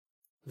 like,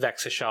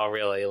 Vexishal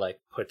really, like,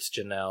 puts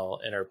Janelle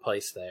in her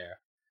place there.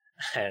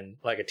 And,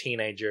 like a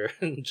teenager,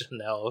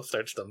 Janelle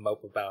starts to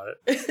mope about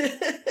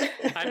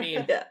it. I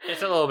mean,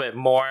 it's a little bit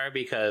more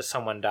because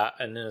an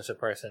innocent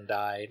person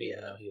died,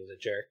 even though he was a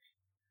jerk.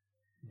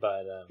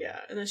 But, yeah,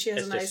 and then she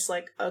has a nice,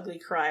 like, ugly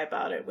cry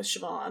about it with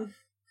Siobhan.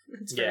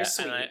 It's very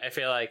sweet. And I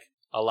feel like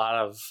a lot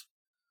of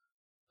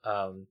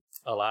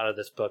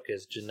this book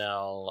is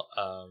Janelle,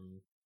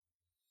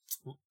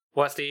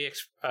 what's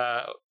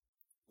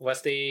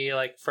the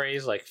like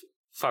phrase, like,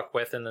 fuck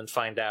with and then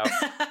find out.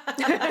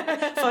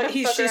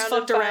 She's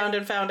fucked around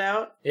and found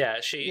out.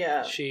 Yeah, she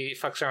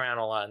fucks around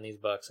a lot in these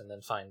books and then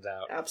finds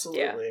out.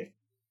 Absolutely.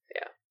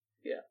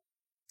 Yeah.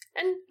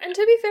 And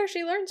to be fair,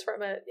 she learns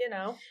from it, you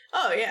know.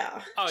 Oh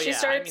yeah. She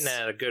starts... I mean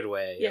that in a good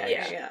way.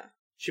 Yeah.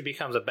 She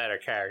becomes a better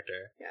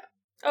character. Yeah.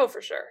 Oh,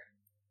 for sure.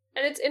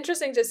 And it's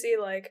interesting to see,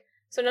 like,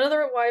 so none of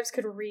the wives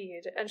could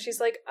read, and she's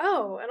like,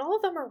 oh, and all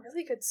of them are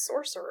really good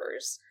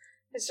sorcerers.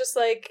 It's just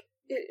like,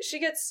 she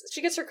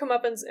gets her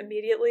comeuppance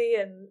immediately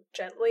and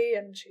gently,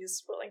 and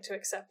she's willing to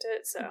accept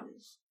it, so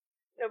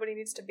nobody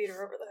needs to beat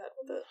her over the head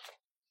with it.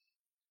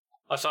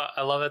 Also,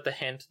 I love at the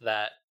hint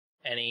that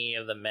any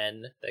of the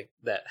men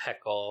that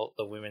heckle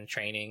the women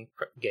training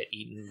get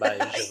eaten by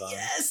Javon.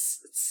 Yes!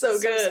 It's so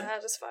good.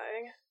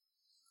 Satisfying.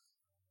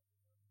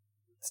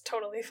 It's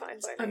totally fine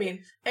by me. I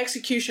mean,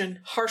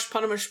 execution, harsh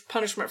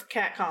punishment for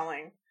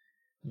catcalling.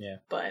 Yeah.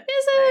 But is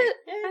it?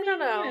 I don't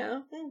know.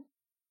 You know.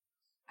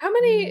 How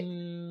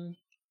many,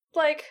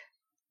 like...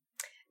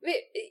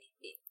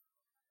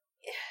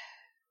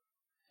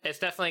 It's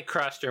definitely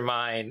crossed your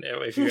mind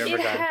if you've ever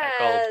gotten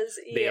heckled.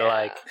 Be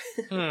like,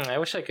 I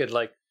wish I could,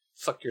 like,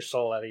 suck your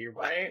soul out of your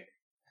body. Right?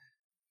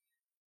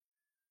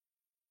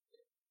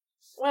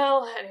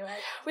 Well, anyway,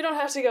 we don't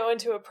have to go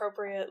into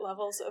appropriate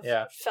levels of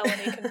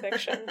felony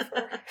conviction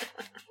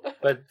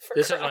But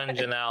this crime. is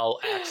when Janelle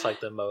acts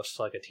like the most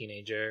like a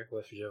teenager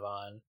with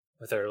Javon,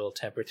 with her little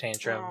temper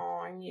tantrum.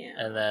 Oh, yeah.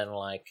 And then,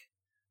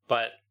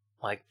 but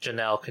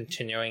Janelle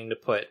continuing to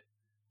put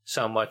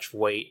so much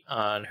weight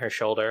on her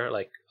shoulder,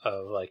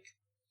 of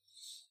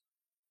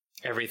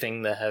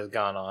everything that has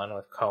gone on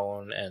with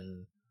Cone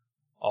and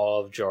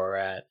all of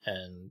Jorat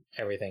and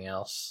everything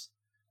else.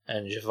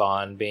 and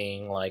Javon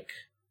being like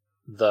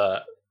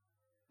the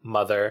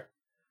mother.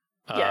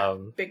 Yeah,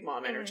 big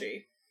mom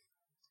energy.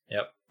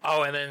 Yep.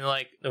 Oh, and then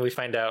like we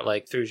find out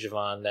like through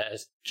Javon that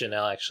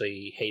Janelle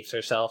actually hates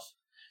herself.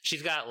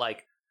 She's got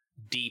like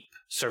deep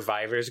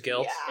survivor's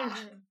guilt. Yeah.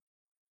 Mm-hmm.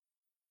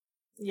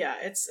 Yeah,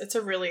 it's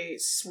a really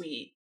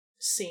sweet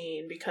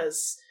scene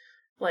because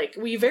like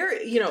we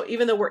very, you know,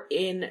 even though we're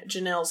in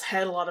Janelle's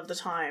head a lot of the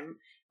time,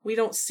 we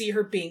don't see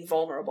her being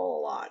vulnerable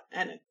a lot.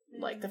 And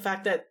like the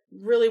fact that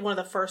really one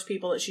of the first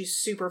people that she's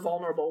super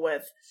vulnerable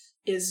with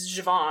is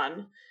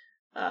Javon.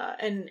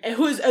 And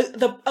who's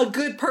a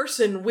good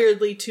person,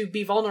 weirdly, to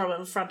be vulnerable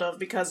in front of,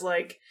 because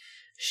like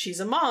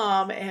she's a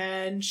mom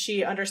and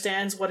she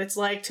understands what it's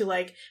like to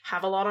like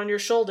have a lot on your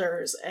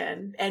shoulders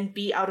and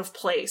be out of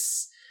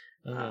place.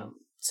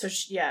 So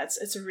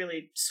it's a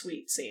really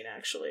sweet scene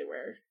actually,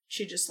 where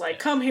she just like,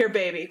 come here,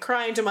 baby,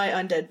 crying to my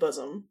undead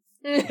bosom.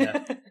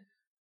 Yeah.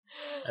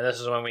 And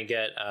this is when we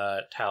get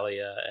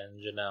Talia and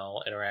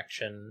Janelle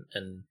interaction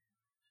and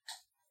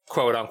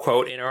quote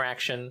unquote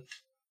interaction.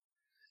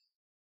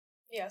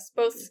 Yes,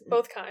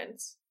 both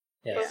kinds.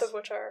 Yes. Both of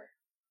which are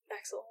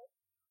excellent.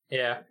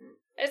 Yeah.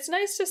 It's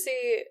nice to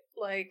see,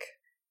 like,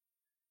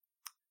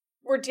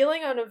 we're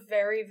dealing on a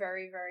very,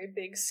 very, very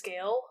big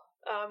scale.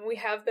 We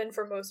have been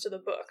for most of the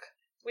book.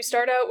 We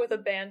start out with a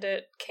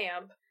bandit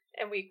camp,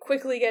 and we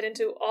quickly get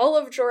into all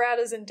of Jorad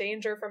is in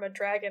danger from a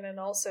dragon and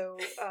also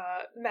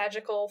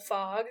magical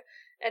fog.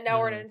 And now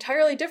we're in an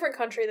entirely different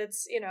country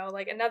that's, you know,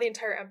 like, and now the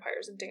entire empire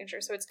is in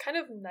danger. So it's kind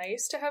of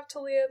nice to have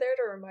Talia there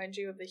to remind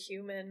you of the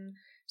human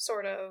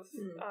sort of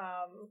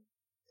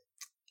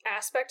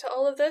aspect to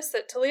all of this,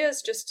 that Talia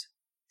is just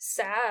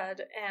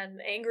sad and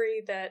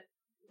angry that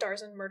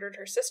Darzin murdered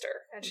her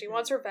sister, and she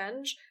wants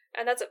revenge,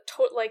 and that's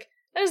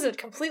that is a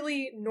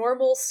completely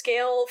normal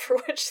scale for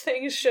which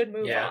things should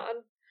move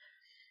on.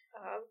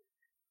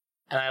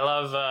 And I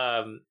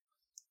love,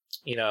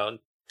 you know,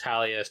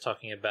 Talia is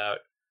talking about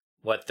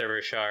what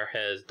Thurvashar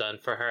has done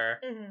for her,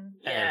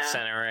 and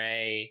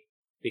Senere,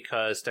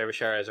 because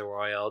Thurvashar is a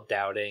royal,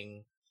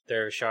 doubting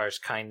Thurvashar's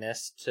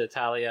kindness to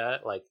Talia,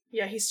 like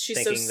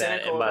she's so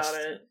cynical about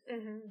it.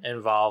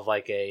 Involve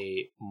like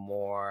a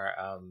more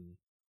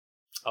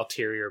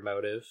ulterior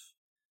motive,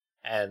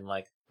 and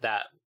like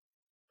that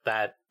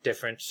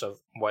difference of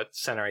what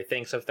Senere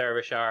thinks of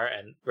Thurvashar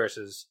and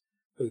versus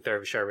who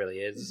Thurvashar really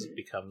is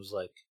becomes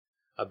like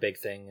a big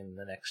thing in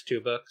the next two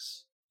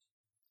books.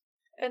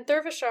 And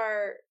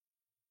Thurvashar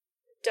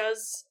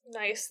does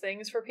nice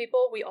things for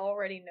people, we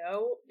already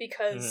know,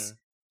 because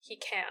he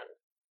can.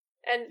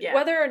 And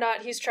whether or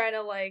not he's trying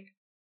to, like,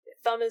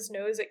 thumb his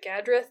nose at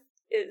Gadrith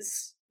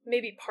is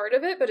maybe part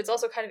of it, but it's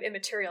also kind of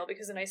immaterial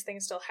because the nice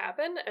things still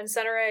happen. And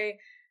Senere,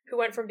 who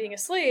went from being a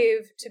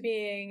slave to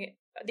being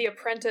the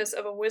apprentice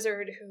of a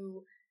wizard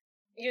who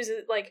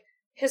uses, like,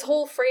 his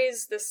whole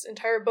phrase this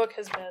entire book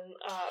has been,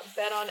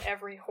 bet on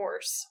every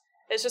horse.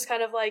 It's just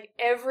kind of like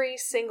every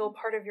single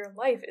part of your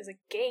life is a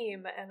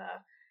game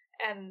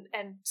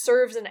and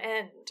serves an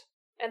end.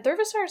 And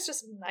Thurvashar is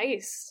just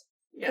nice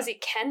because he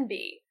can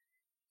be.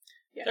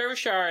 Yeah.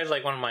 Thurvashar is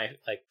like one of my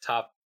like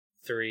top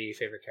 3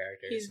 favorite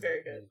characters. He's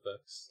very good in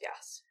books.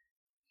 Yes.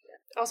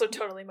 Yeah. Also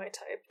totally my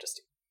type.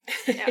 Just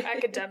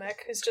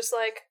academic who's just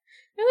like,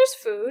 you know, there's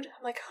food.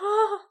 I'm like,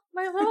 oh,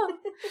 my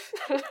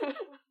love.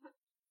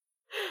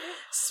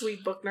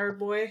 Sweet book nerd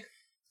boy.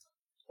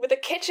 With a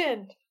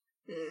kitchen.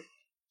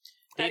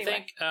 Do you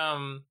think,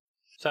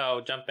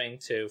 so jumping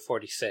to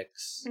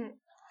 46,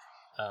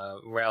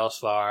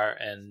 Ralsvar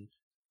and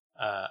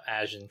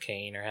Aj and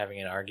Kane are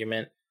having an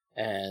argument,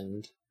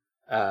 and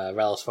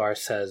Ralsvar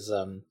says,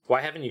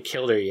 why haven't you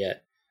killed her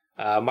yet?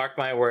 Mark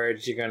my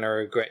words, you're going to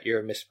regret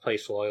your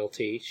misplaced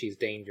loyalty. She's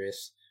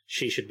dangerous.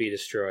 She should be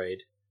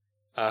destroyed.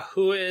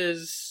 Who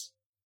is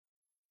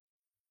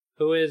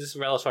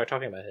Ralsvar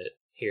talking about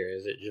here?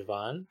 Is it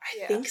Javon?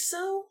 I think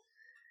so.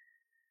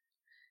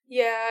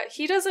 Yeah,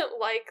 he doesn't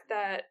like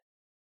that,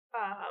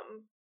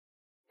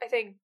 I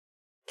think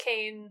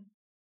Kane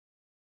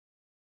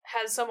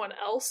has someone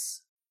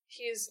else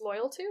he's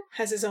loyal to.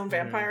 Has his own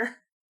vampire.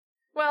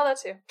 Well, that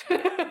too.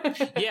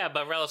 Yeah,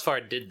 but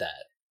Ralsvar did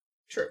that.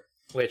 True.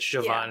 Which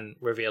Javon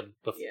revealed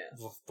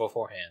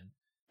beforehand.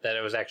 That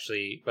it was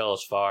actually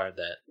Ralsvar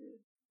that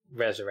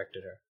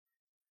resurrected her.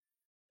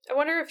 I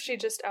wonder if she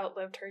just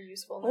outlived her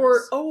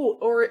usefulness.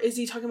 Or is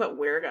he talking about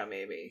Werga,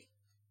 maybe?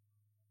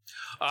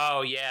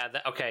 Oh, yeah.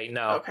 Okay,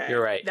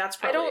 you're right. That's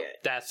probably it.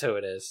 That's who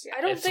it is. I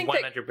don't it's think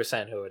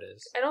 100% who it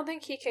is. I don't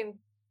think he can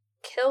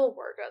kill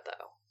Werga,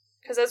 though.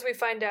 Because as we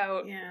find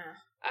out,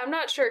 I'm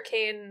not sure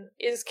Kane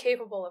is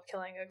capable of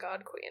killing a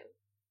God Queen.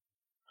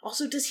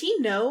 Also, does he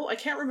know? I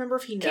can't remember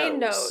if he knows. Kane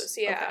knows,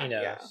 yeah. Okay. He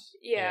knows.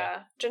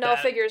 Yeah. Janelle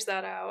figures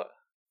that out.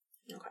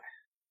 Okay.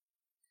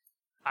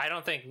 I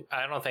don't think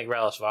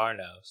Ralsvar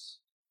knows.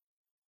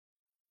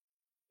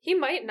 He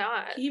might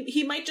not.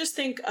 He might just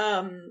think,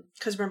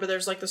 because remember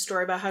there's like the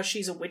story about how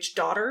she's a witch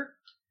daughter?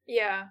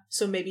 Yeah.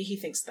 So maybe he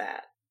thinks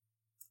that.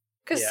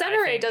 Because Yeah, I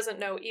Senare think- doesn't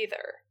know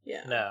either.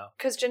 Yeah. No.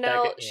 Because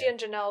That could- she and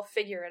Janelle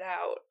figure it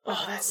out.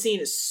 Oh, that scene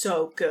is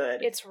so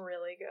good. It's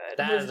really good.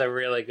 That is a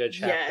really good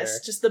chapter.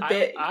 Yes, just the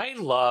bit. I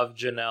love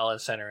Janelle and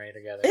Senare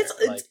together.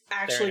 It's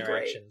actually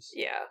great.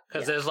 Yeah.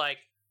 Because Yeah.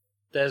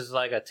 there's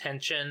like a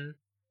tension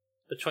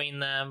between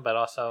them, but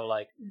also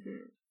like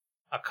Mhm.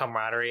 a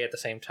camaraderie at the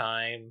same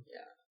time.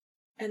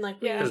 And like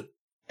Yeah.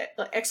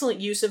 excellent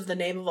use of the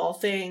name of all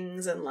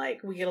things, and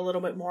like we get a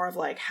little bit more of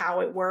like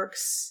how it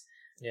works.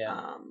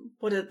 Yeah.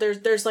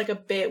 There's like a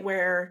bit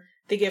where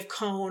they give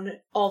Cone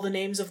all the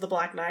names of the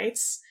Black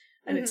Knights,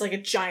 and it's like a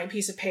giant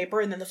piece of paper,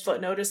 and then the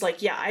footnote is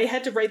like, yeah, I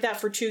had to write that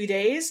for 2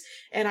 days,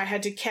 and I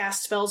had to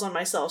cast spells on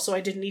myself, so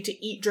I didn't need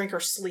to eat, drink, or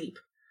sleep.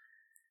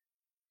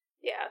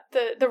 Yeah.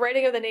 The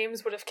writing of the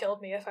names would have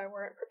killed me if I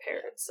weren't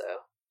prepared,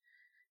 so.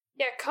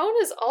 Yeah, Cone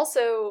is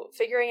also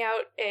figuring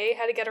out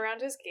how to get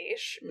around his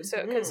geisha,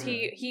 so because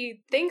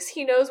he thinks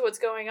he knows what's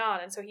going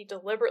on, and so he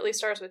deliberately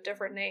starts with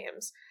different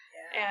names,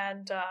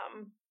 and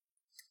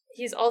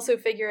he's also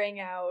figuring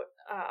out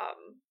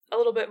a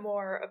little bit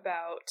more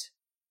about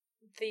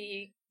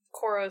the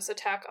Koros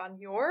attack on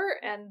Yor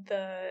and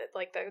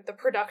the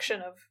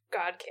production of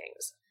God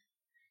Kings.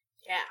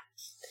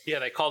 Yeah,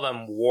 they call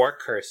them war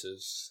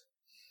curses.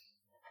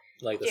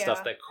 Like the Yeah.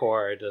 stuff that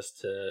Korra does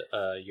to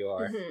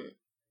Yor. Mm-hmm.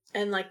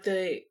 And like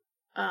the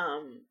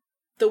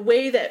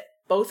way that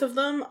both of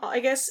them, I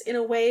guess, in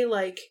a way,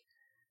 like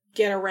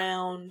get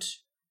around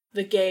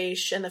the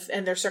Geish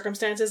and their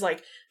circumstances.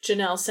 Like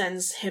Janelle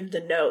sends him the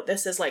note that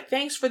says like,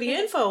 "Thanks for the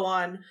info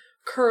on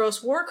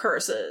Kuros war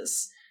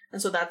curses,"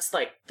 and so that's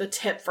like the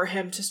tip for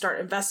him to start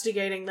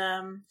investigating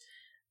them.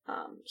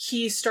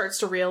 He starts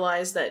to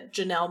realize that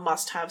Janelle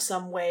must have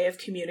some way of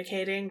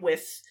communicating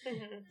with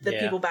the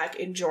people back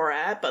in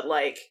Jorat, but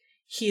like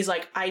he's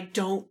like, I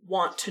don't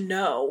want to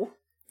know,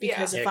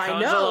 because if I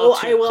Cone's a know, little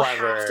too I will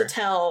clever. have to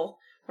tell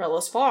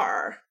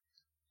Relisfar.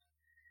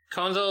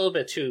 Cone's a little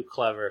bit too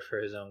clever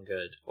for his own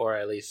good, or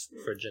at least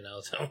for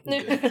Janelle's own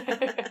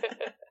good.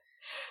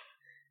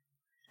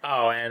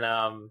 Oh,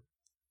 and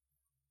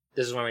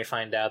this is when we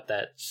find out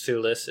that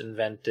Sulis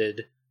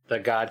invented the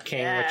God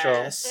King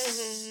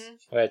Yes.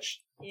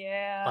 which,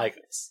 Yeah.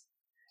 like,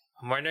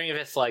 I'm wondering if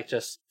it's like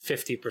just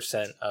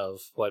 50%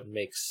 of what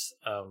makes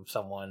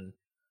someone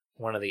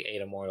one of the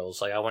 8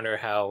 immortals. Like, I wonder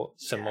how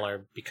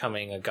similar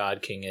becoming a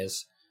God King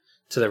is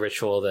to the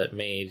ritual that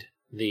made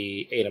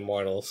the 8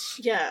 immortals.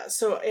 Yeah,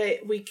 so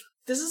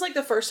this is like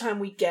the first time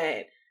we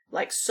get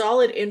like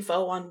solid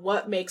info on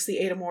what makes the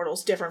 8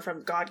 immortals different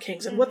from God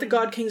Kings and what the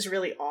God Kings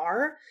really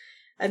are,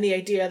 and the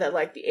idea that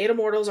like the 8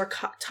 immortals are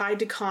tied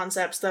to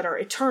concepts that are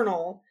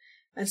eternal,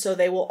 and so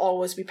they will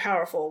always be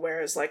powerful,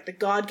 whereas like the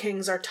God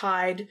Kings are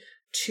tied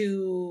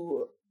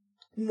to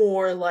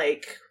more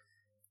like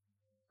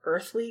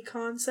earthly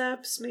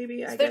concepts,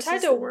 maybe. So I they're guess tied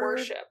is to the word.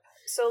 worship.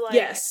 So like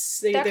Yes,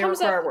 they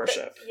require up,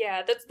 worship.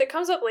 That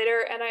comes up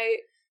later, and I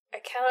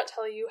cannot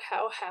tell you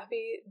how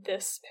happy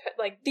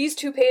these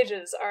 2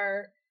 pages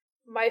are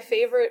my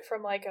favorite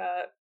from like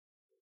a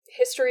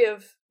history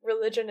of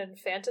religion and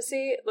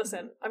fantasy.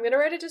 Listen, I'm gonna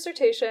write a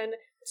dissertation.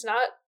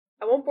 I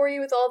won't bore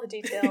you with all the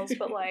details,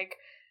 but like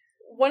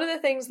one of the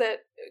things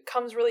that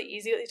comes really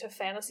easily to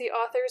fantasy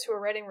authors who are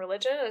writing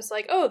religion is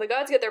like, oh, the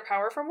gods get their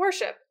power from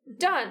worship.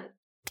 Done.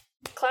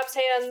 Claps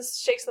hands,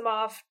 shakes them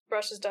off,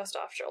 brushes dust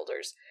off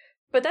shoulders.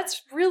 But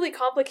that's really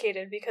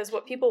complicated because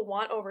what people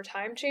want over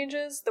time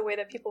changes, the way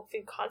that people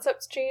view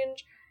concepts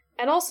change,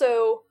 and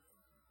also,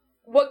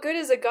 what good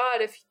is a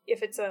god if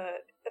it's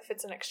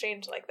an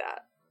exchange like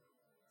that?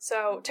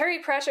 So Terry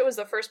Pratchett was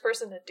the first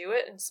person to do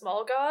it in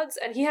Small Gods,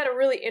 and he had a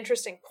really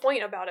interesting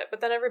point about it. But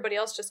then everybody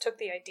else just took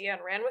the idea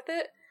and ran with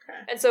it. Okay.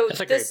 And so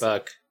That's a great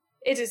book.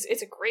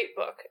 It's a great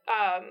book.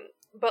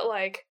 But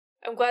like,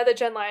 I'm glad that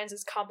Jen Lyons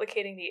is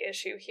complicating the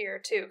issue here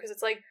too, because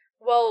it's like,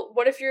 well,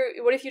 what if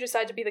you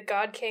decide to be the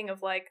God King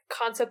of like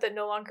concept that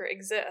no longer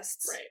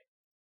exists? Right.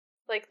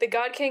 Like the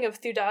God King of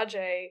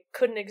Thudaje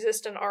couldn't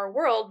exist in our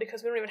world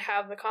because we don't even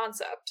have the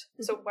concept.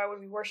 So why would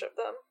we worship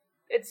them?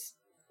 It's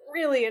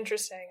really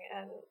interesting,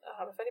 and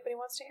if anybody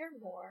wants to hear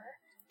more,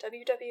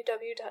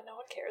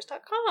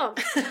 www.noonecares.com.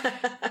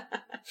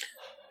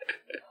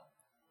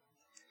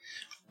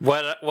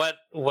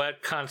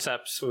 What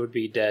concepts would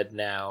be dead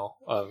now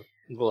of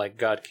like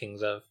God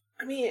Kings of?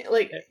 I mean,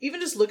 like, even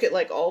just look at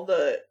like all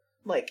the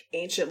like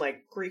ancient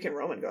like Greek and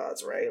Roman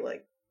gods, right?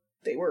 Like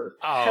they were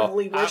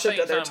heavily worshipped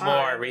at their time.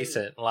 More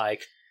recent,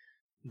 like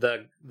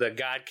the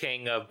God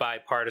King of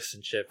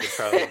bipartisanship would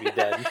probably be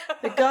dead.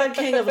 The God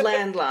King of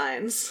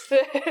landlines.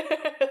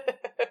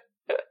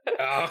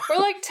 Or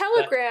like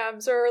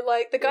telegrams, or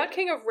like the God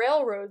King of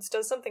railroads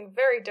does something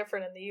very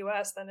different in the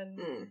US than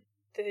in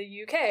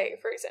the UK,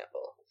 for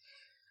example.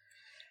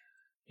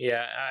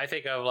 Yeah, I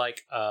think of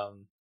like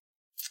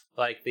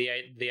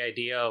the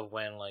idea of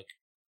when like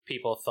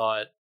people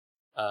thought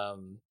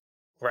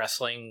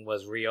wrestling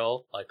was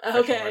real, like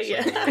Okay,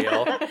 wrestling was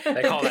real.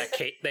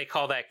 They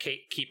call that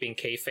keeping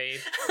kayfabe.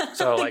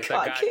 So like the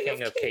God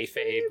King of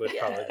kayfabe would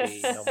probably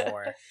be no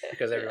more,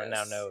 because everyone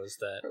now knows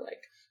that Or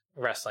like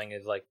wrestling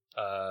is like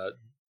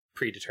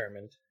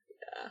predetermined.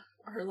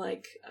 Or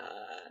like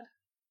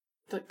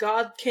the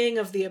God King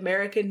of the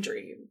American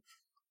Dream.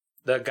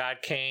 The God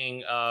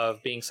King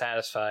of being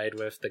satisfied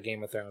with the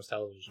Game of Thrones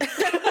television.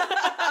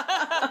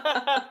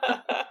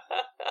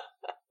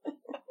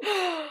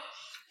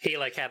 He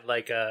had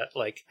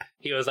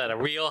he was at a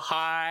real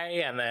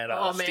high and then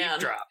a steep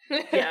drop.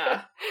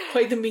 Yeah.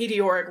 Quite the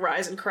meteoric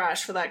rise and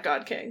crash for that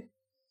God King.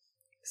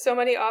 So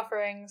many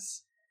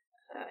offerings.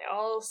 And they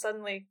all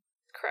suddenly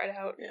cried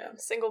out in a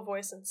single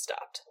voice and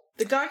stopped.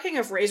 The God King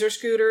of Razor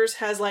Scooters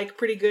has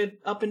pretty good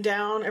up and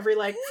down every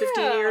 15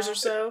 years or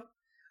so.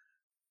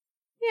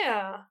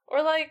 Yeah.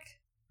 Or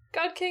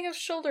God King of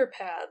Shoulder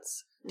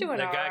Pads. Doing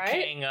the all God right.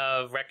 King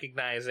of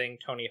recognizing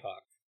Tony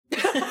Hawk.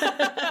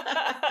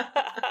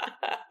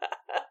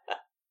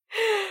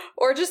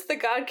 Or just the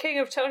God King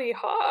of Tony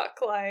Hawk.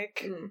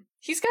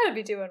 He's got to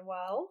be doing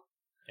well.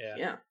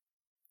 Yeah.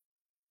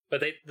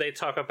 But they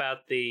talk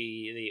about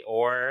the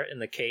ore in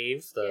the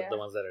caves, the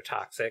ones that are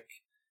toxic,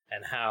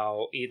 and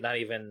how not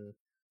even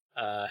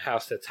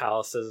House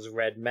Natalis'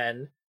 Red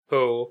Men,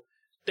 who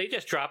they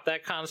just dropped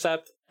that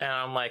concept, and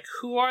I'm like,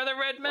 who are the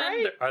Red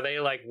Men? Right. Are they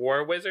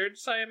war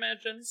wizards, I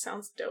imagine?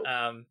 Sounds dope.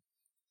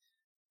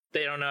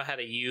 They don't know how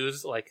to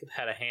use,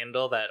 how to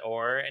handle that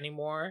ore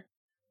anymore.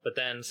 But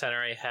then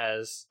Senare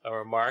has a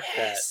remark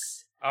that,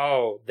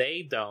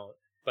 they don't,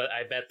 but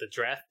I bet the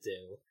Dreth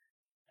do.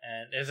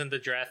 And isn't the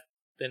Dreth,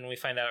 didn't we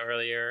find out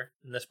earlier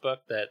in this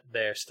book that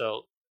they're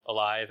still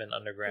alive and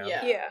underground?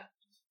 Yeah.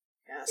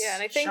 Yes. Yeah,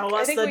 and I think show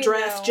us the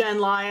Dreth, Gen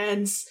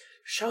Lions.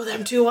 Show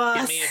them to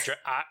us. Give me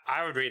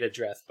I would read a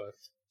Dreth book.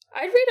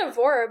 I'd read a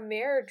Vora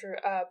Mare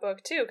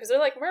book too, because they're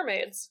like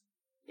mermaids.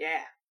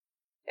 Yeah.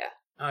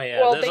 Oh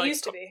yeah. Well, they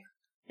used to be.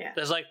 Yeah.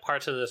 There's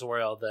parts of this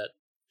world that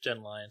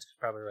Gen Lions could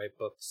probably write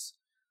books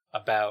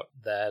about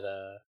that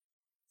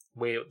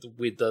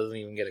we doesn't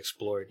even get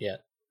explored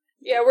yet.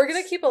 Yeah, we're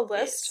gonna keep a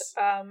list,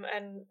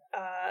 and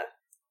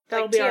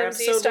that'll be our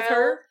episode style, with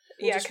her.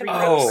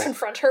 We'll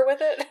confront her with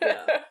it.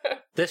 Yeah.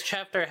 This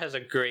chapter has a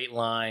great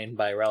line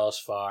by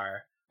Relis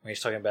Farr where he's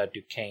talking about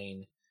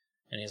Duquesne,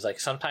 and he's like,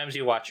 "Sometimes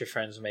you watch your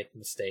friends make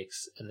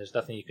mistakes, and there's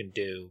nothing you can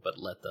do but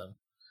let them."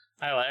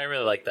 I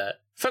really like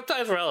that.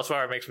 Sometimes Relis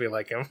Farr makes me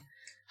like him.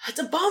 It's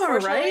a bummer,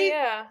 right?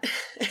 Yeah.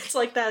 It's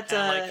like that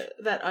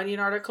that Onion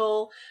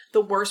article.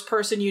 The worst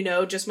person you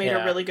know just made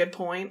a really good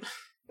point.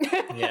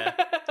 Yeah.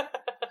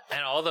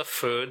 And all the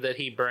food that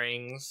he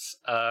brings,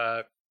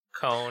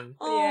 Cone,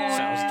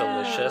 sounds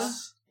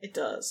delicious. It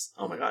does.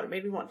 Oh my god, it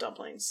made me want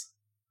dumplings.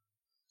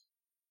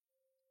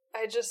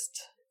 I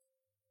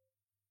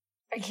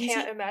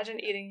can't imagine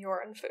eating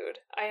Yoren food.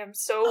 I am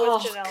so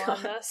with Janelle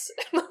on this.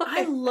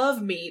 I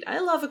love meat. I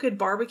love a good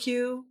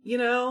barbecue,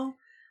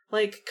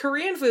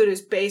 Korean food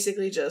is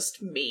basically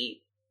just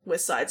meat with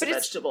sides of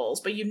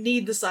vegetables, but you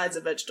need the sides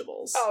of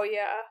vegetables. Oh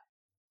yeah.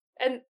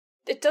 And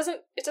it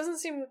doesn't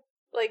seem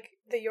like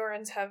the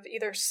Yorens have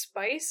either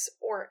spice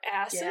or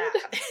acid. Yeah,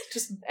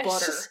 just butter.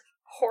 It's just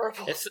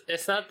horrible.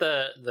 It's not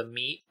the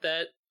meat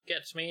that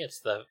gets me, it's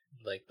the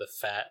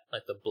fat,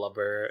 the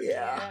blubber and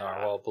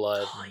narwhal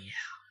blood. Oh yeah.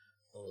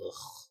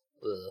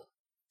 Ugh.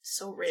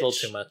 So rich. It's a little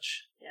too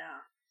much.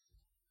 Yeah.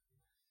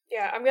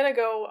 Yeah, I'm gonna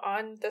go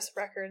on this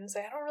record and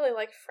say I don't really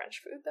like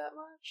French food that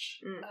much,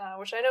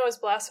 which I know is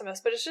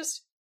blasphemous, but it's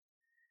just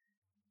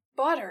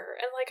butter,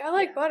 and I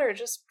like butter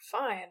just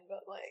fine,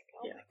 but my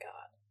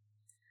god.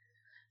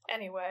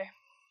 Anyway,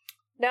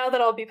 now that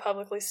I'll be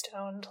publicly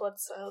stoned,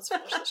 let's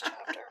finish this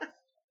chapter.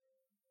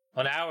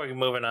 Well, now we're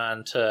moving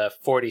on to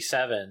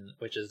 47,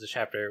 which is the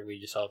chapter we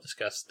just all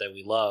discussed that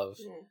we love,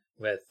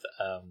 with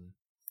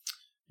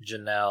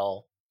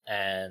Janelle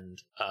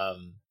and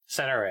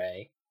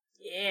Senare.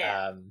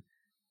 Yeah.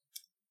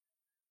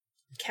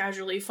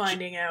 Casually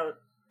finding out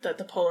that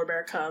the polar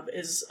bear cub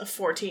is a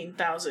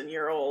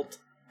 14,000-year-old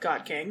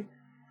God King.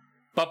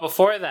 But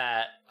before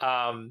that,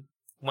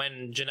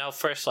 when Janelle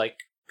first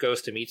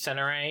goes to meet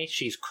Senare,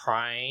 she's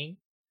crying,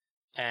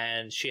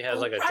 and she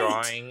has a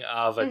drawing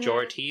of a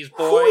Jortees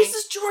boy. Who is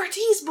this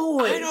Jortees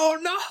boy? I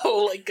don't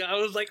know. I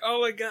was like,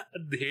 oh my god,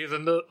 here's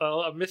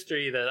a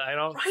mystery that I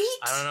don't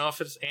know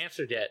if it's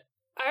answered yet.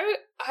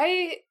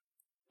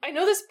 I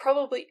know this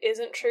probably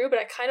isn't true, but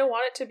I kind of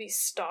want it to be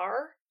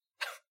Star,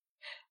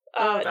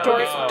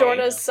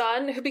 Dorna's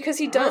son, because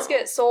he does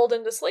get sold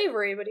into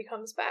slavery, but he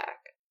comes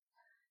back.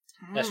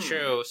 That's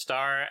true.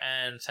 Star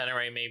and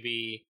Senare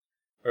maybe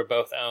were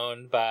both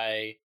owned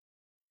by,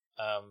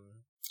 I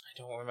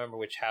don't remember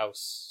which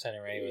house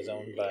Senare was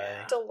owned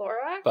by.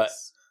 Delorax? But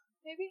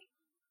maybe?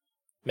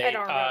 I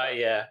don't remember.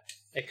 Yeah,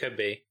 it could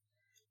be.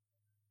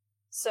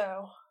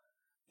 So,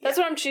 that's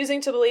what I'm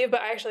choosing to believe, but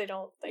I actually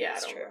don't think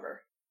it's true.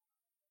 Remember.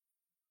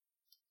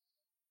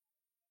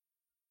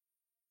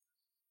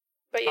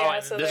 But yeah,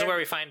 so this is where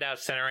we find out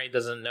Senare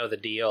doesn't know the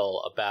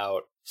deal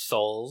about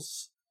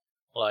souls.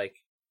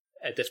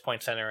 At this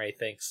point, Senare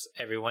thinks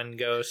everyone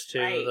goes to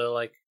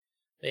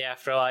the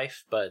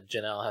afterlife, but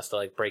Janelle has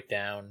to break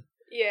down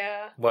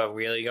what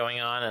really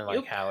going on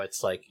and how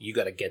it's you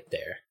got to get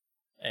there,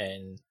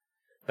 and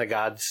the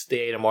gods, the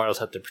eight immortals,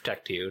 have to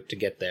protect you to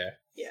get there.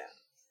 Yeah,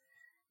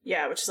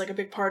 Yeah, which is like a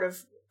big part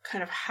of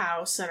kind of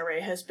how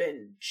Senare has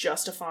been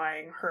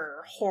justifying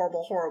her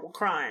horrible, horrible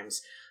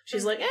crimes.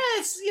 She's like,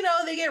 it's,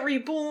 they get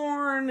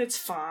reborn, it's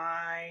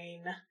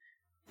fine.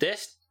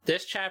 This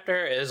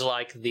chapter is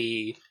like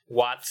the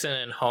Watson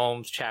and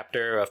Holmes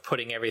chapter of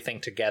putting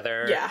everything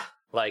together. Yeah.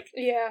 Like,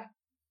 Yeah.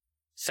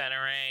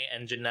 Senare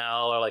and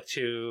Janelle are like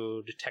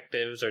two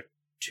detectives, or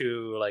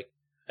two, like,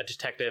 a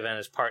detective and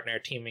his partner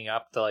teaming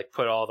up to, like,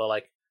 put all the,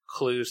 like,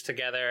 clues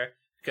together.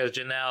 Because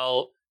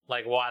Janelle,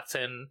 like,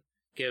 Watson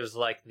gives,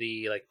 like,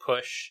 the, like,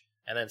 push,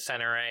 and then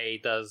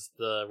Senare does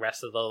the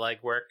rest of the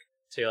legwork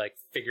to, like,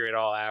 figure it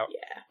all out.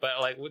 Yeah.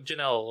 But, like, with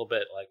Janelle a little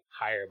bit, like,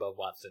 higher above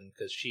Watson,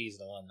 because she's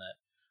the one that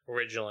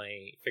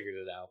originally figured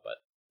it out. But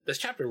this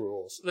chapter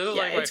rules. This is,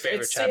 like, my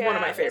favorite it's chapter. one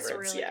of my It's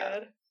favorites, really yeah.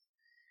 good.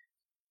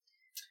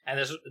 And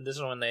this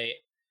is when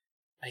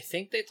I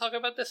think they talk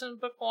about this in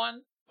book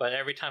 1, but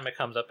every time it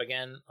comes up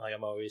again, like,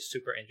 I'm always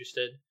super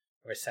interested,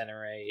 where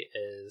Senare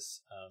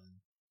is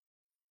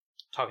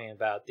talking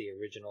about the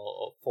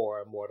original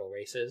 4 immortal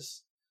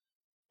races.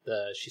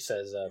 She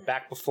says,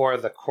 back before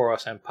the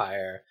Koros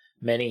Empire,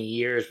 many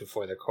years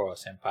before the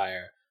Koros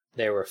Empire,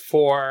 there were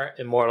 4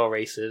 immortal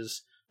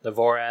races: the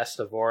Voras,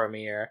 the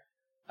Voromir,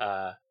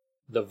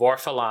 the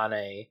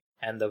Vorfalane,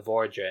 and the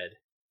Vordred.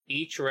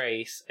 Each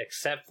race,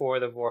 except for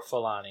the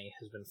Vorfalane,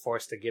 has been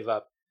forced to give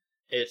up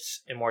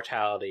its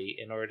immortality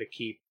in order to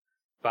keep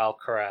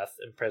Valkarath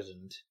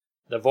imprisoned.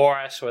 The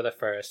Voras were the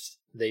first.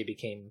 They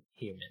became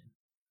human.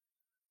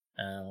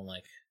 And I'm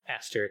like,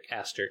 asterisk,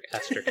 asterisk,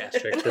 asterisk,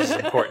 asterisk. This is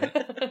important.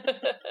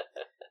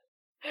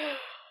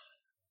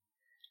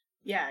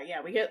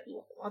 Yeah, we get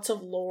lots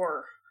of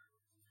lore.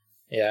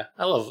 Yeah,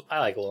 I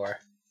like lore.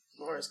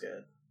 Lore is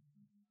good.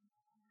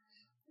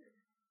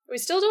 We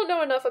still don't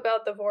know enough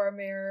about the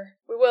Voromir.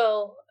 We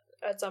will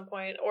at some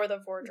point, or the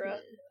Vordra.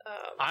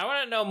 I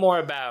want to know more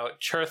about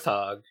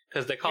Cherthog,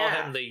 because they call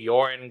him the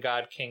Yorin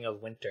God King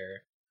of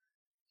Winter.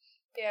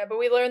 Yeah, but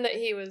we learned that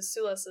he was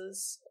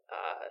Sulas's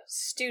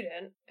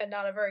student, and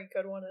not a very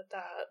good one at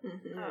that.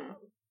 Mm-hmm.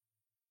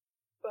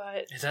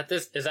 But Is that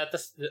this?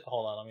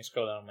 Hold on, let me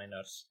scroll down my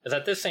notes. Is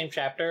that this same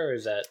chapter, or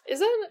is that?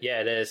 is it? Yeah,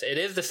 it is. It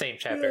is the same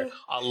chapter.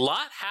 A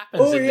lot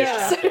happens in this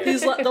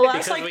chapter. The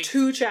last Because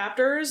 2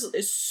 chapters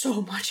is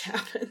so much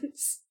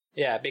happens.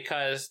 Yeah,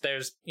 because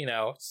there's,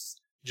 Janelle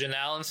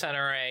and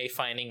Senare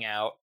finding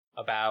out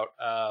about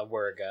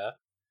Werga.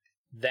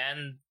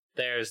 Then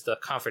there's the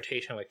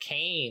confrontation with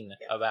Kane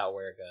about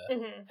Werga.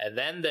 Mm-hmm. And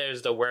then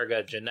there's the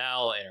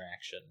Werga-Janelle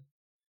interaction.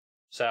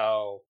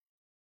 So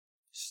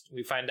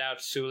we find out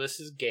Sulis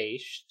is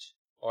Geisht,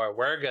 or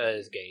Werga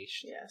is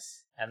Geisht.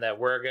 Yes. And that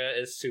Werga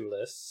is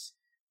Sulis.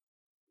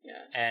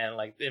 Yeah. And,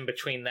 like, in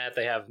between that,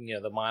 they have,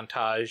 the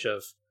montage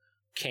of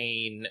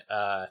Kane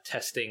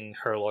testing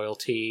her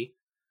loyalty,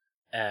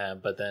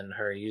 but then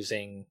her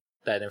using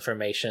that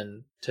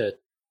information to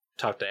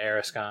talk to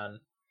Eriskan.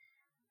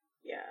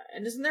 Yeah,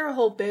 and isn't there a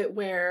whole bit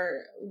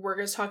where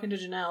Werga's talking to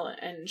Janelle,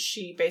 and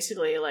she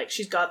basically, like,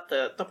 she's got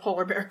the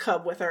polar bear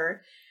cub with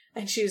her,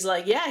 and she's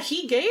like, yeah,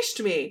 he geished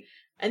me.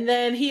 And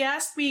then he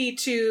asked me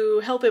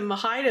to help him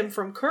hide him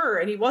from Kerr,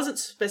 and he wasn't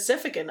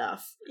specific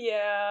enough.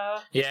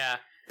 Yeah. Yeah,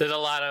 there's a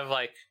lot of,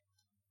 like,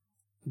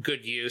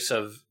 good use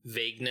of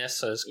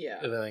vagueness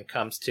when it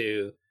comes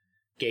to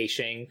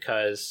geishing,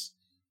 because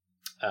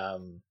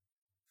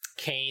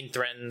Kane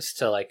threatens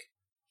to, like,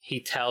 he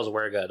tells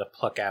Werga to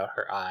pluck out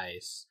her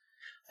eyes.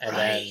 And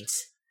then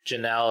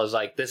Janelle is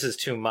like, this is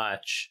too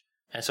much.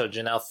 And so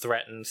Janelle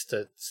threatens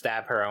to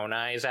stab her own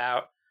eyes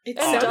out. It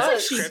sounds like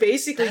she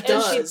basically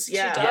does. She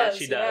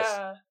does.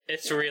 Yeah.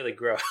 It's really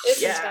gross.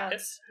 It's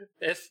intense.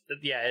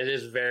 It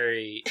is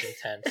very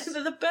intense.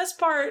 The best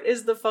part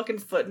is the fucking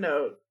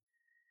footnote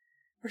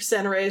where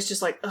Senare is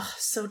just like, ugh,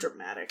 so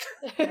dramatic.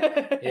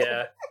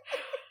 Yeah.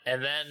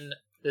 And then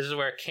this is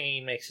where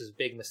Kane makes his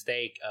big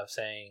mistake of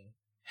saying,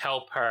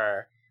 help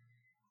her.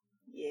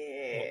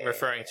 Yeah.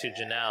 Referring to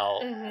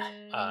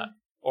Janelle,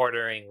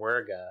 ordering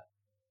Werga.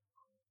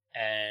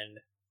 And,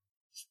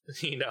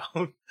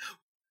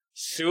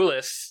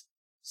 Sulis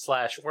 /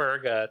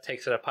 Werga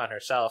takes it upon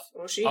herself.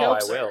 Well, she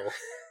helps I her. will.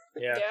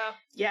 Yeah.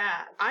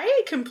 Yeah,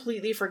 I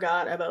completely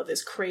forgot about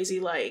this crazy,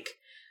 like,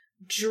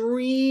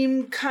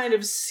 dream kind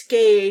of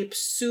scape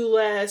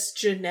Sules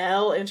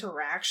Janelle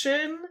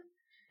interaction.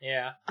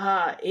 Yeah.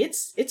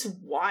 It's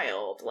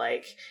wild,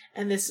 like,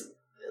 and this,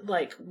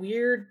 like,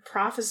 weird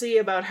prophecy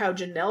about how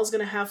Janelle's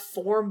gonna have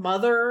 4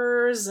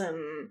 mothers,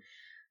 and,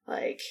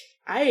 like,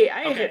 I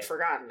had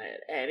forgotten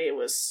it, and it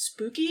was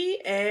spooky,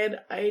 and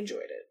I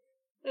enjoyed it.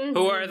 Mm-hmm.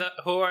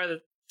 Who are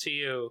the to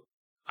you?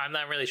 I'm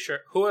not really sure.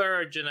 Who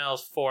are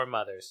Janelle's 4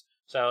 mothers?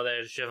 So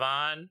there's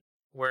Javon,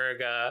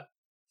 Werga,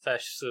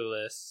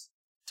 Sulis,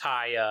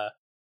 Taya,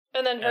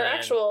 and then her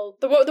actual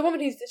the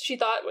woman she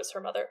thought was her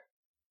mother,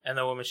 and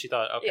the woman she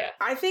thought. Okay, yeah.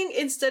 I think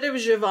instead of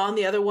Javon,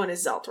 the other one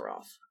is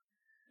Zaltaroth.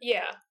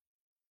 Yeah.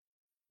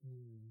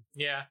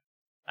 Yeah,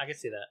 I can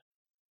see that.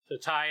 So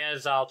Taya,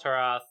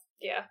 Zaltaroth,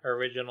 her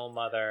original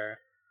mother,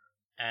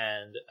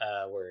 and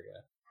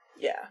Werga.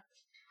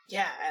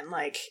 Yeah, and,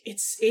 like,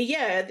 it's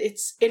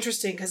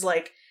interesting because,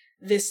 like,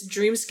 this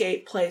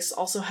dreamscape place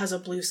also has a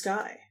blue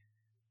sky.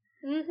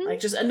 Mm-hmm. Like,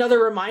 just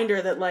another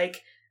reminder that,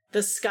 like,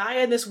 the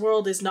sky in this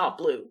world is not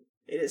blue.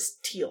 It is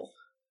teal.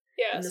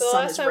 Yeah, And the so the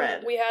sun last is time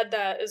red. we had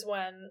that is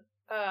when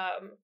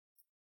Taja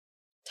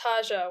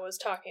was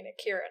talking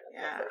to Kieran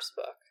in Yeah. the first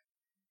book.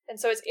 And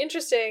so it's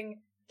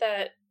interesting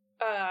that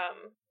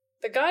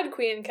the God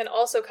Queen can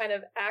also kind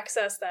of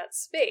access that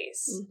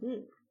space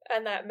Mm-hmm.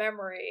 and that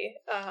memory,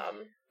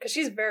 because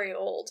she's very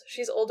old.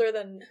 She's older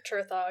than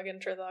Turthog,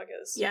 and Turthog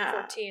is Yeah.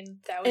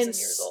 14,000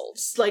 years old.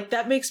 Like,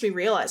 that makes me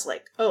realize,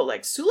 like, oh,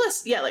 like,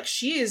 Sulis, yeah, like,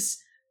 she is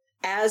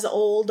as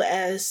old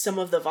as some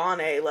of the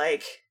Vane.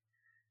 Like,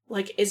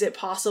 is it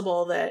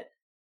possible that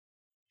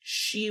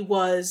she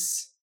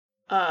was,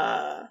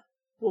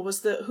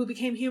 who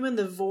became human?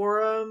 The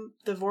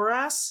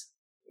Voras?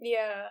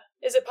 Yeah.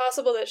 Is it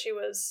possible that she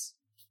was...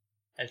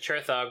 And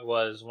Cherthog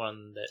was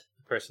the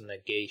person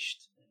that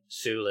gauged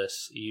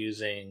Sulis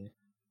using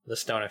the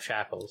Stone of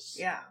Shackles.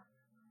 Yeah.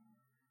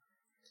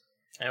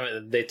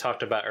 And they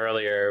talked about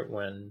earlier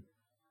when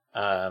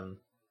Senere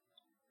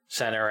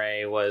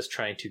was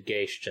trying to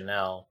gauge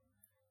Janelle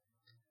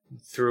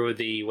through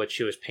what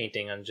she was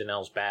painting on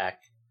Janelle's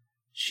back.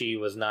 She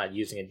was not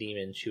using a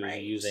demon; she was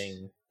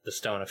using the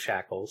Stone of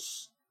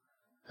Shackles.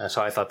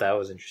 So I thought that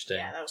was interesting.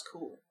 Yeah, that was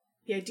cool.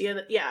 The idea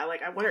that, yeah,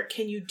 like, I wonder,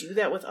 can you do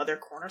that with other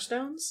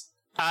cornerstones?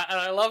 And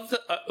I love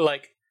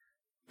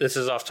this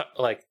is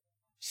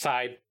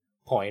side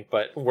point,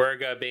 but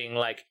Werga being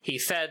like, he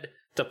said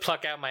to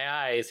pluck out my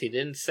eyes. He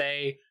didn't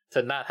say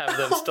to not have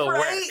them still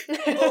work.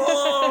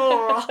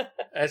 Oh.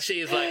 And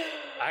she's like,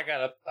 I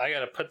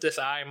gotta put this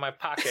eye in my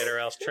pocket or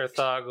else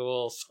Turthog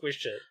will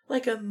squish it.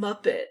 Like a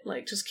Muppet,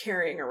 like, just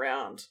carrying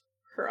around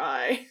her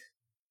eye.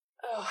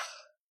 Oh.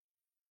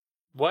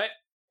 What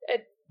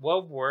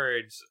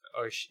words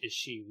is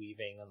she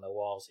weaving on the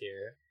walls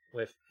here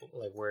with,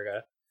 like,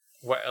 Werga?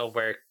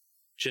 Where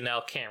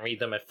Janelle can't read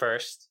them at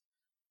first.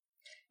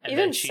 And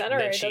Even then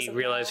Senere she doesn't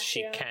realizes know,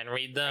 she yeah. can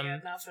read I them.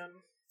 got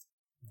nothing.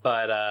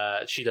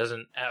 But she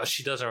doesn't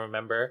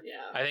remember.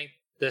 Yeah. I think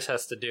this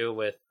has to do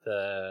with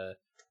the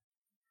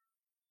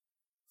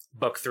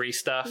book 3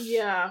 stuff.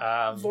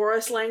 Yeah.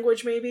 Voris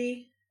language,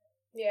 maybe?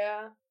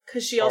 Yeah.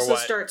 Because she also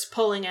starts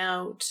pulling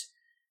out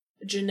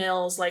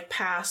Janelle's, like,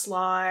 past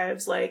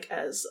lives, like,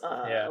 as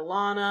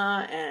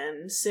Ilana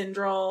and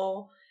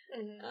Sindral.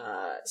 Mm-hmm.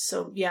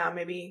 So, yeah,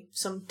 maybe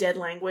some dead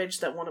language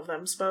that one of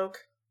them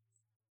spoke.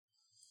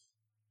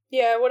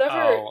 Yeah, whatever.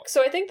 Oh.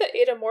 So I think the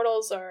 8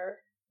 Immortals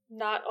are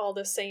not all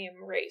the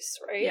same race,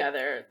 right? Yeah,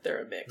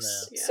 they're a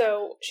mix. Yeah. Yeah.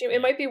 So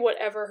it might be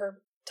whatever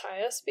her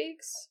Taya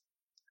speaks.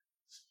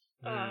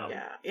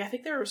 Yeah, I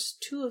think there was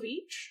 2 of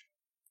each.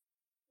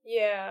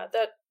 Yeah,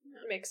 that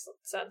makes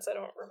sense. I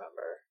don't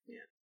remember.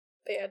 Yeah.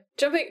 But yeah,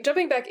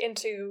 jumping back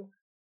into,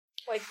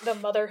 like, the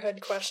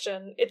motherhood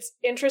question, it's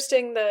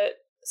interesting that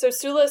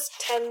Sulis,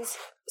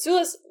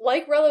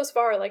 like Relos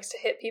Var, likes to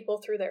hit people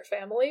through their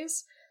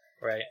families.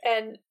 Right.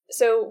 And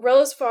so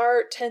Relos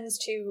Var tends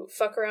to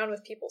fuck around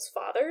with people's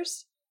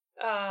fathers.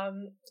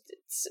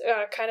 It's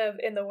kind of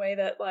in the way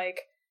that,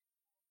 like,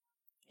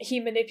 he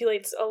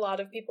manipulates a lot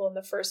of people in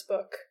the first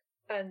book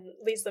and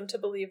leads them to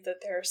believe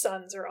that they're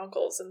sons or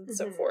uncles and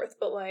so forth.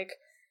 But, like,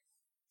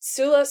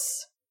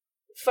 Sulis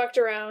fucked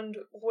around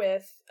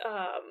with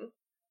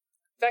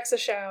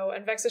Vexishao,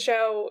 and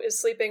Vexishao is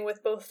sleeping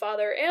with both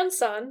father and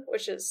son,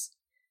 which is,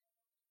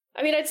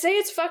 I mean, I'd say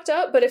it's fucked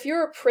up, but if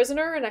you're a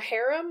prisoner in a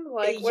harem,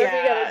 like, whatever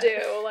you gotta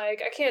do,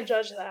 like, I can't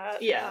judge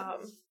that. Yeah.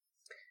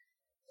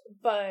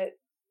 But,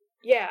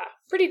 yeah,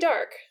 pretty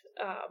dark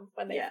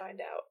when they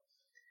find out.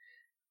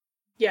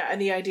 Yeah, and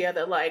the idea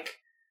that, like,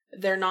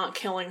 they're not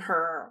killing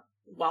her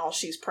while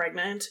she's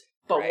pregnant,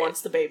 but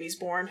once the baby's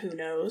born, who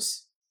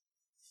knows?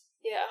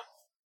 Yeah.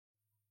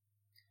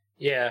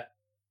 Yeah.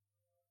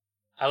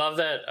 I love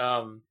that,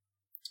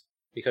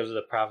 because of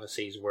the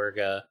prophecies,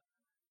 Werga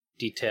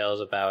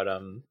details about,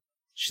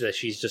 that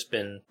she's just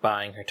been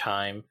buying her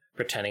time,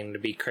 pretending to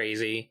be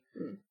crazy.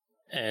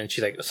 And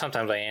she's like,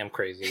 sometimes I am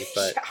crazy,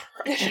 but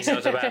she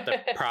knows about the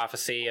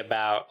prophecy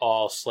about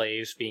all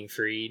slaves being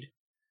freed.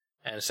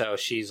 And so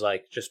she's,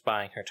 like, just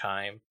buying her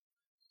time.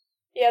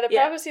 Yeah, the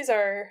prophecies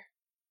are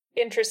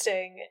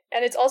interesting.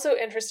 And it's also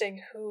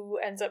interesting who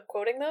ends up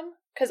quoting them.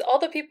 Because all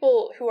the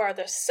people who are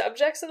the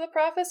subjects of the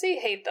prophecy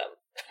hate them.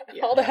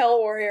 Yeah. All the Hell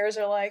Warriors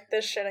are like,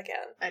 this shit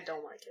again. I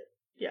don't like it.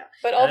 Yeah.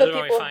 But all the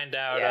people... when we find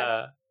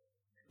out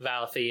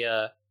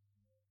Valathea,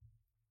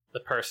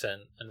 the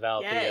person, and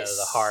Valathea,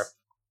 the harp,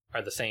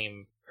 are the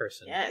same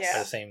person. Yes. Are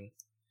the same...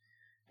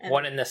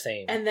 one and the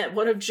same. And that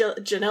one of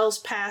Janelle's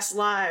past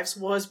lives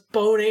was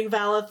boning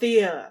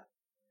Valathea.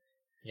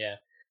 Yeah.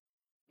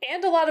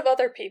 And a lot of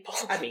other people,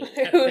 I mean,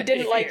 who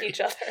didn't like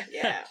each other.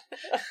 Yeah.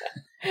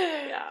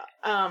 Yeah.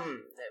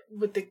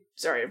 With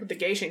the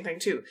gauging thing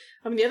too.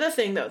 I mean, the other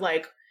thing that,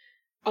 like,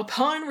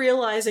 upon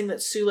realizing that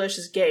Sulish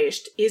is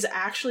gauged is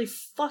actually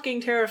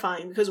fucking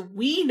terrifying, because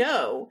we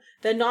know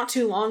that not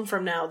too long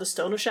from now the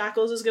Stone of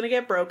Shackles is going to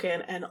get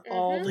broken and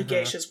all the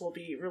geishas will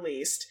be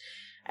released.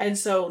 And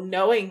so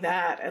knowing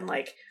that and,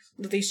 like,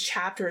 these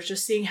chapters,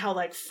 just seeing how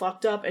like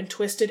fucked up and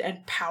twisted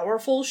and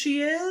powerful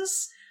she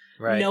is,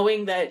 Right.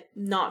 knowing that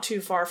not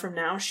too far from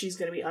now she's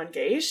going to be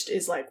ungauged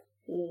is like,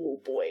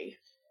 oh boy.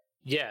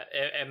 Yeah,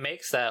 it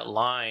makes that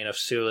line of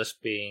Sulis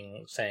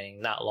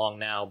saying, "Not long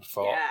now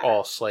before Yeah.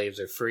 all slaves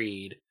are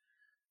freed."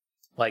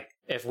 Like,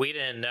 if we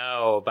didn't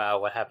know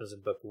about what happens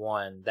in book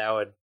 1, that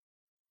would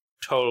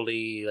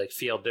totally like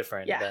feel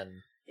different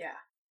than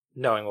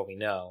knowing what we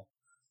know.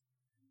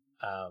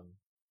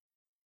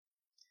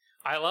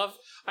 I love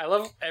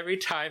every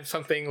time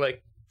something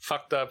like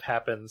fucked up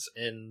happens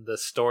in the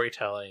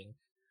storytelling.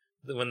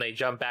 When they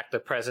jump back to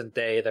present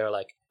day, they're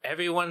like,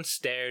 everyone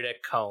stared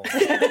at Cone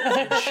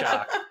in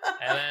shock.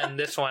 And then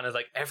this one is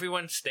like,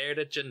 everyone stared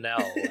at Janelle.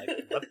 Like,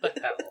 what the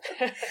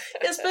hell?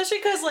 Especially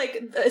because,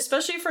 like,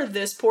 especially for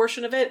this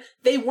portion of it,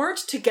 they weren't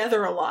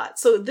together a lot.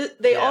 So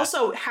they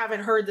also haven't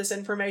heard this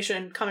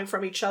information coming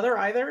from each other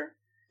either.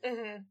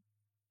 Mm-hmm.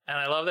 And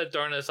I love that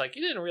Dorna is like,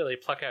 you didn't really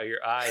pluck out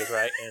your eyes,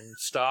 right? And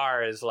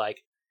Star is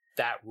like,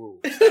 that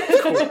rules. That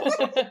was cool.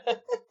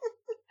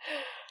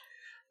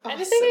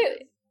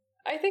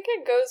 I think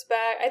it goes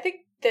back. I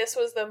think this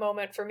was the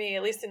moment for me,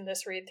 at least in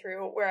this read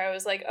through, where I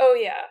was like, oh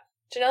yeah,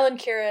 Janelle and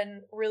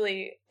Kieran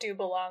really do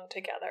belong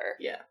together.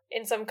 Yeah.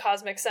 In some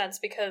cosmic sense,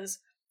 because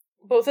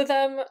both of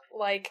them,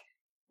 like,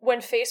 when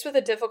faced with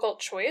a difficult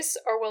choice,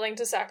 are willing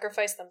to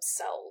sacrifice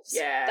themselves.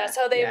 Yeah. That's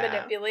how they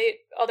manipulate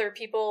other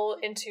people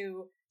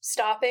into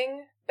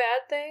stopping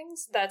bad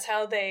things. That's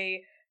how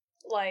they,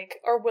 like,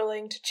 are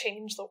willing to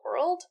change the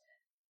world.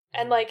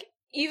 And, like,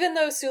 even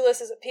though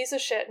Sulis is a piece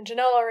of shit and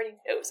Janelle already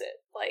knows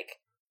it, like,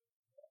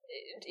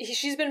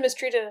 she's been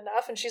mistreated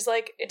enough and she's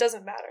like, it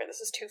doesn't matter, this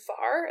is too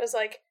far. It's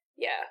like,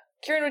 yeah,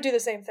 Kieran would do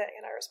the same thing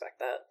and I respect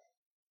that.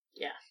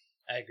 Yeah.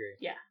 I agree.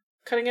 Yeah.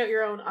 Cutting out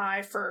your own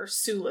eye for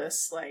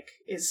Sulis, like,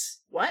 is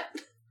what?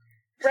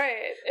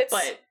 Right.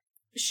 But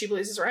she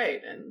believes is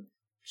right, and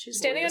she's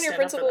standing on your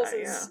principles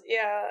is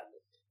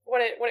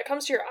When it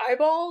comes to your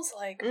eyeballs,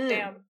 like,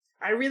 damn.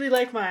 I really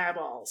like my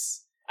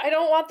eyeballs. I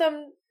don't want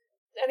them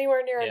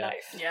anywhere near a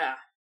knife. Yeah.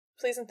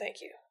 Please and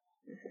thank you.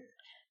 Mm-hmm.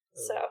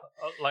 So,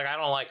 like, I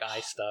don't like eye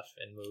stuff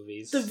in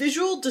movies. The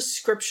visual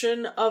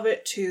description of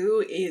it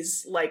too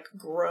is like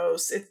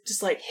gross. It's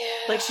just like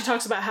like she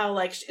talks about how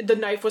like the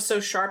knife was so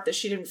sharp that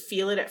she didn't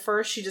feel it at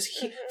first. She just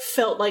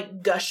felt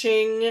like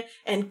gushing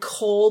and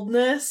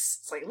coldness.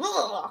 It's like,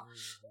 ugh.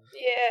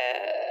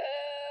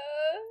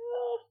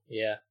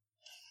 Yeah.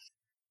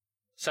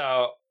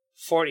 So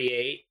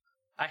 48.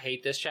 I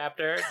hate this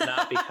chapter,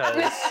 not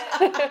because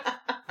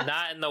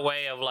not in the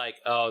way of like,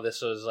 oh,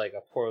 this was like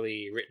a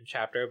poorly written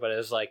chapter, but it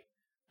was like,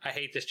 I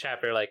hate this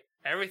chapter. Like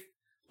a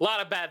lot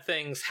of bad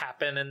things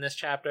happen in this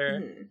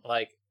chapter,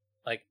 like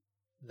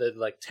the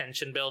like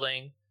tension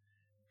building.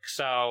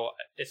 So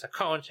it's a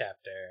Cone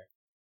chapter,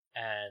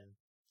 and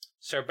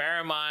Sir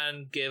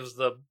Barrowman gives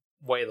the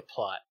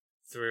plot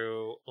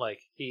through like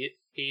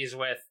he's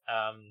with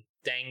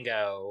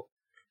Dango,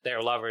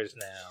 they're lovers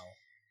now,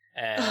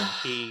 and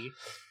he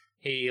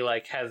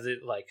like has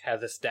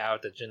this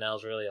doubt that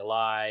Janelle's really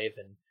alive,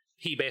 and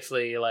he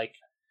basically like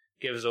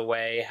gives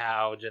away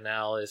how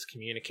Janelle is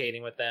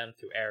communicating with them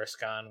through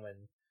Eriscon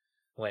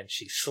when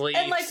she sleeps.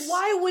 And like,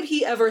 why would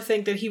he ever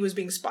think that he was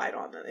being spied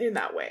on in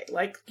that way?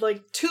 Like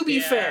to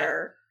be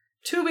fair,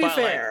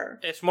 like,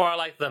 it's more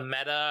like the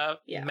meta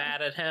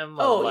mad at him.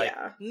 No,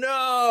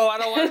 I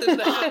don't want this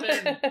to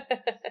happen.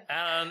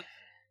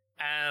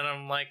 And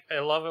I'm like, I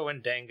love it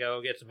when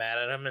Dango gets mad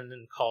at him and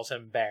then calls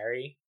him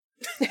Barry.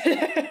 He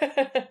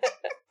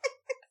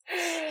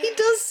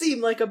does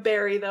seem like a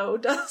Barry, though,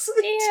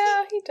 doesn't he?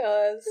 Yeah, he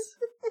does.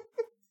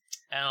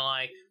 And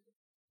like,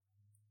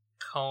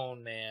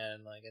 Cone,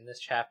 man, like in this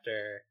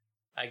chapter,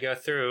 I go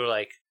through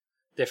like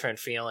different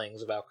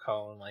feelings about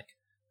Cone, like,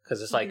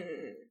 because it's like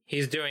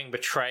he's doing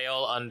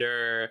betrayal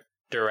under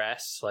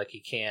duress, like he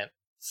can't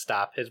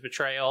stop his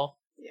betrayal.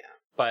 Yeah.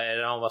 But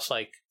it almost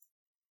like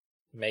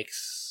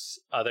makes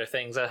other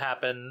things that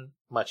happen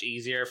much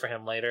easier for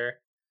him later.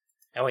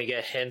 And we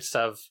get hints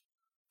of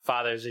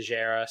Father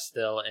Zajera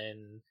still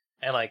in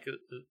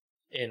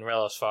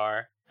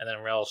Relosfar, and then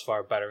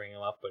Relosfar buttering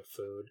him up with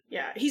food.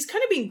 Yeah, he's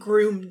kind of being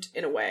groomed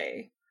in a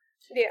way.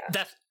 Yeah.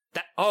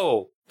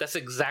 That's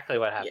exactly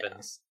what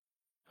happens.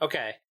 Yeah.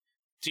 Okay.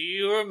 Do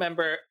you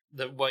remember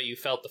what you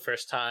felt the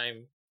first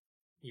time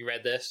you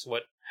read this?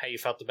 How you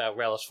felt about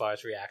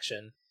Relosfar's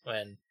reaction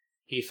when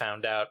he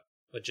found out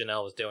what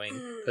Janelle was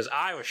doing? Because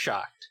I was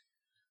shocked.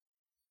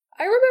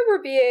 I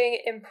remember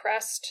being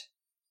impressed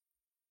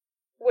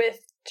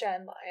with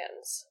Jen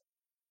Lyons,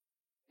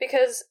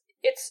 because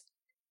it's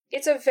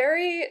a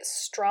very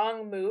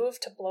strong move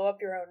to blow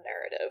up your own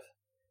narrative.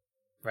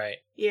 Right.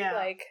 Yeah.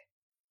 Like,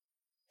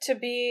 to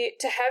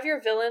have your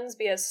villains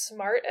be as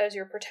smart as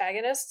your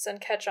protagonists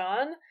and catch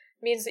on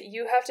means that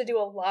you have to do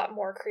a lot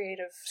more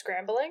creative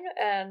scrambling,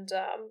 and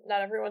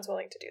not everyone's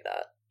willing to do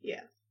that.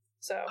 Yeah.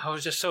 So I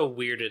was just so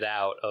weirded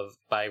out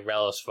by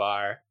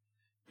Relosfar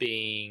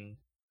being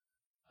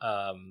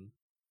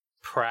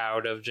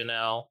proud of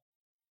Janelle.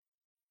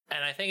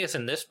 And I think it's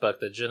in this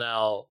book that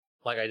Janelle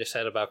like I just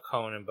said about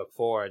Cone in book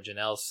 4,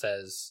 Janelle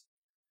says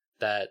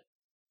that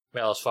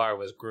Relisvar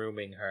was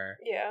grooming her.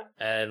 Yeah.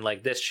 And,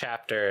 like, this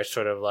chapter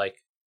sort of, like,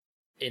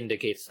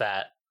 indicates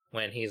that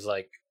when he's,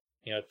 like,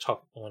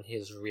 when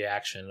his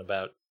reaction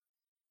about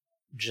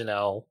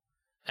Janelle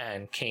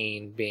and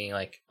Cain being,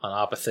 like, on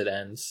opposite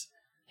ends.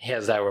 He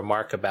has that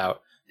remark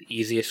about the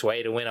easiest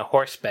way to win a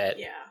horse bet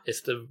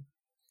is to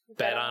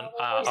bet on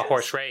a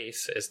horse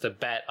race, is to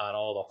bet on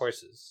all the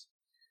horses.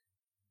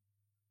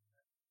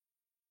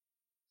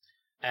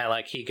 And,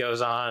 like, he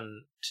goes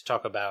on to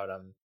talk about,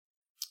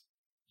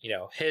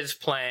 his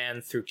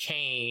plan through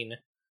Cain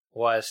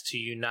was to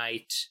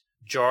unite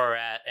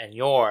Jorat and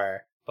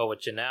Yor, but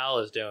what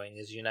Janelle is doing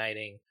is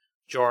uniting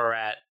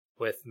Jorat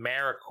with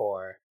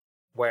Maricor,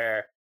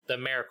 where the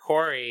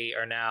Maricori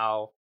are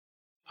now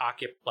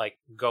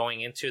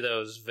going into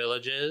those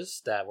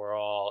villages that were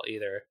all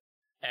either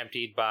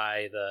emptied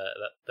by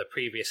the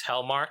previous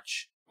Hell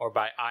March or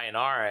by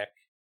Ionaric,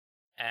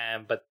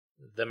 but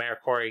the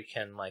Maricori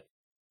can, like,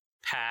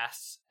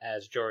 pass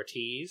as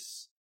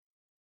Jorates,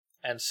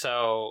 and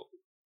so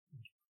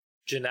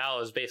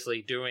Janelle is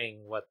basically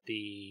doing what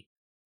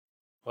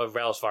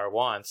Relisvar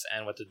wants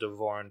and what the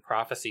Devoran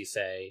prophecies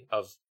say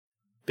of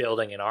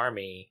building an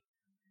army.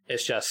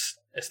 It's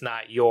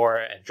not Yor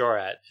and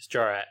Jorat, it's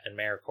Jorat and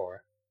Maricor.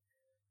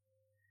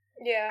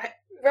 Yeah.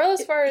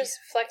 Relisvar's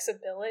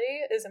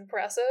flexibility is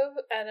impressive,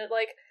 and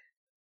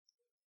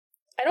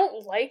I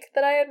don't like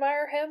that I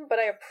admire him, but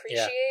I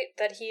appreciate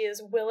that he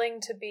is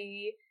willing to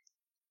be,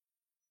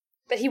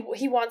 that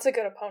he wants a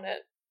good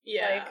opponent.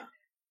 Yeah.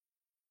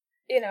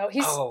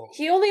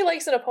 He only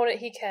likes an opponent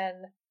he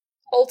can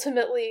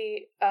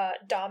ultimately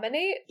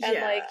dominate,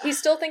 and he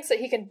still thinks that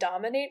he can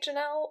dominate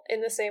Janelle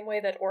in the same way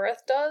that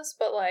Oreth does,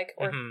 but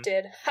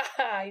did.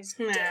 Haha, he's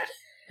dead.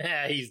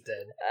 Yeah, he's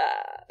dead.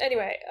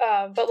 Anyway,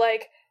 but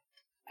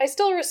I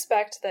still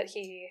respect that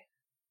he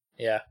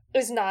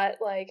is not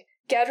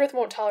Gadrith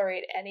won't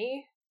tolerate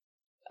any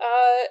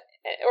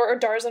or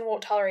Darzan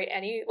won't tolerate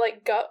any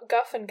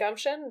guff and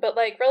gumption, but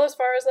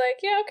Relisvar is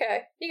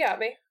okay, you got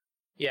me.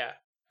 Yeah,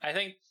 I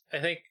think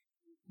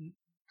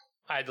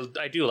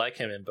I do like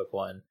him in book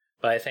 1,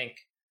 but I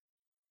think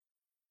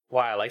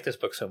why I like this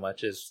book so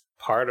much is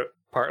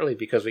partly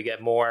because we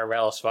get more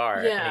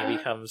Relisvar, and he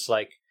becomes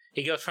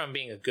he goes from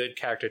being a good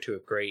character to a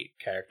great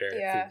character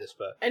through this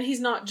book. And he's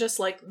not just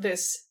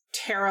this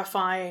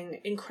terrifying,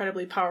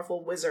 incredibly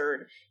powerful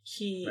wizard.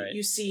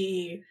 You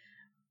see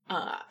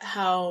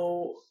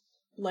how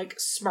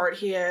smart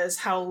he is,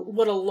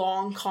 what a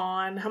long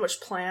con, how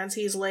much plans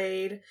he's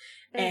laid,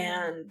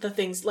 and the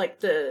things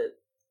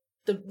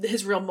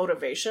his real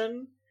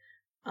motivation.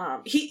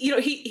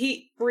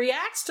 He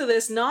reacts to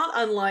this not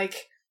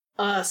unlike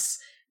us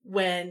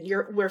when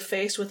we're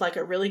faced with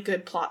a really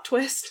good plot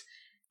twist.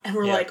 And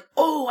we're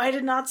oh, I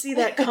did not see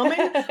that coming,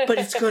 but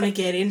it's going to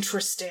get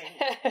interesting.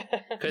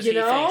 Because he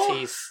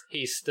thinks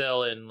he's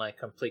still in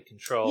complete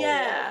control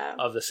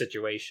of the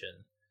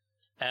situation.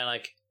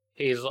 And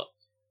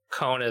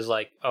Cone is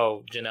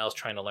oh, Janelle's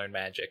trying to learn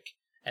magic.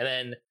 And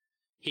then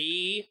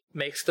he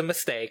makes the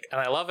mistake, and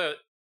I love it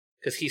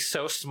because he's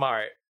so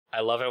smart.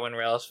 I love it when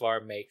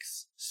Relisvar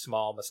makes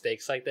small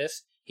mistakes like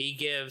this. He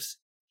gives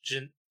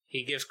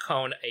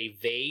Cone a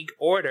vague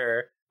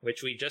order,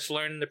 which we just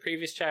learned in the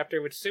previous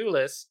chapter with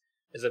Sulis,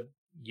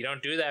 you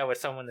don't do that with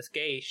someone this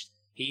Geisht.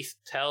 He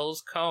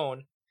tells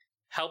Cone,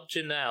 help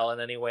Janelle in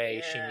any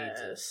way she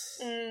needs it.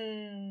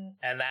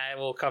 And that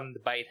will come to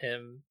bite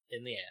him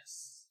in the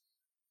ass.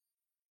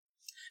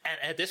 And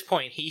at this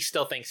point, he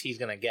still thinks he's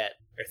going to get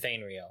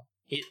Earthainriel.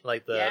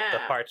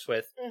 The parts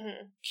with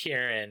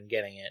Kieran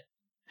getting it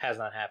has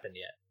not happened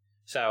yet.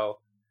 So,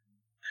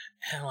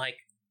 and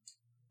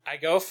I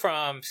go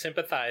from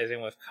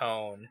sympathizing with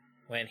Cone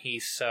when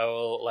he's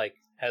so,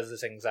 has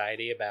this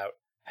anxiety about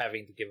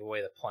having to give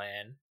away the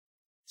plan,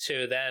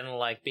 to then,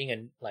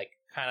 being,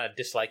 kind of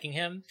disliking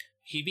him.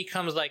 He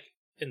becomes,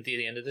 in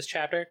the end of this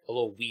chapter, a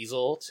little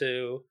weasel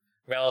to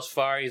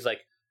Relisvar. He's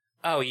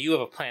oh, you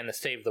have a plan to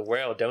save the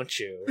world, don't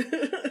you?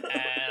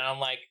 And I'm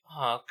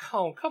oh,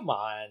 Cone, come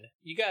on.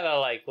 You gotta,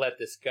 let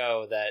this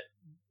go, that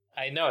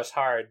I know it's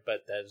hard,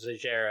 but that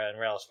Zajera and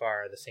Relisvar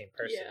are the same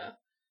person. Yeah.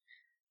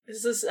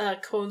 Is this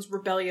Cone's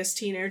rebellious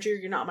teenager,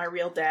 you're not my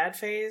real dad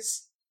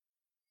phase?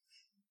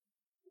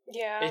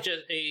 Yeah. It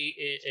just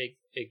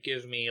it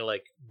gives me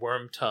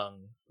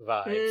Wormtongue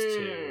vibes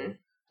to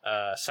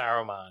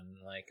Saruman,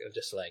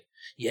 just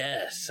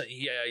yes,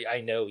 yeah,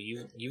 I know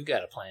you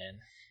got a plan.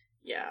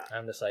 Yeah.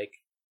 I'm just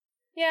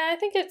yeah, I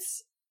think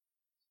it's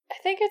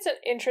an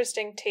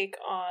interesting take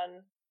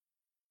on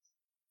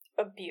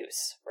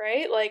abuse,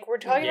 right? We're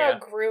talking about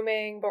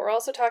grooming, but we're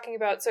also talking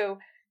about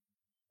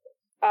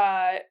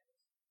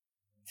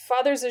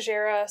Father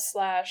Zajera /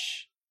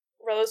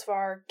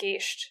 Relisvar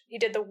Geisht. He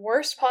did the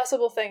worst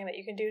possible thing that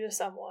you can do to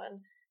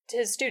someone, to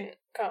his student,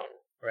 Cone.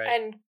 Right.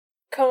 And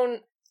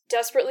Cone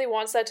desperately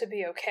wants that to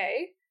be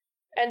okay.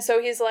 And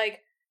so he's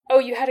oh,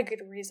 you had a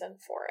good reason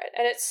for it.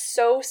 And it's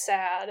so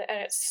sad,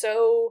 and it's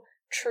so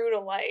true to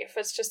life.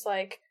 It's just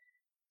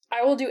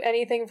I will do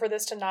anything for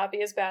this to not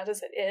be as bad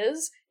as it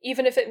is,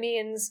 even if it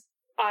means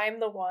I'm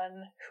the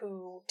one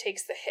who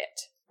takes the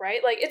hit,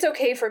 right? Like, it's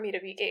okay for me to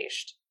be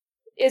gauged,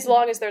 as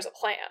long as there's a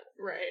plan.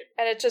 Right.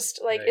 And it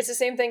just, like, Right. it's the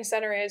same thing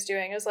Senare is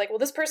doing. It's like, well,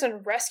 this person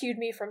rescued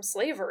me from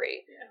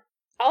slavery. Yeah.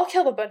 I'll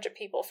kill a bunch of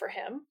people for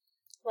him.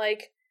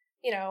 Like,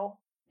 you know,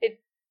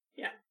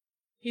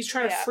 He's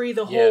trying to Yeah. free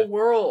the Yeah. whole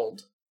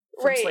world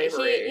from right,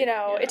 slavery. he, you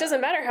know, Yeah. it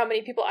doesn't matter how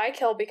many people I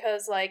kill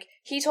because, like,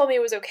 he told me it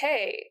was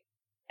okay.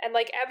 And,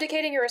 like,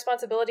 abdicating your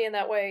responsibility in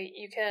that way,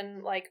 you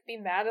can, like, be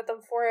mad at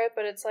them for it,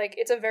 but it's, like,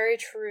 it's a very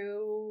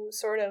true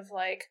sort of,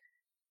 like,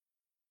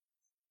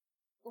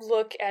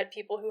 look at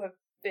people who have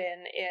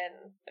been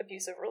in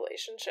abusive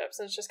relationships.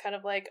 And it's just kind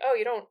of like, oh,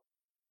 you don't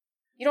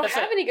That's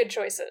have a- any good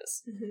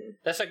choices. Mhm.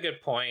 That's a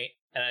good point,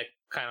 and I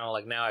kind of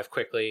like now I've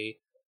quickly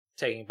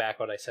taking back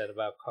what I said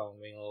about Cone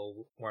being a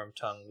little worm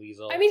tongue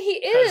weasel. I mean,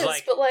 he 'Cause, is,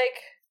 like- but, like,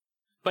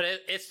 but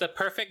it's the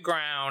perfect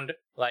ground.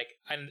 Like,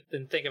 I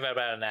didn't think about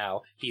it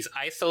now. He's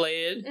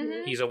isolated.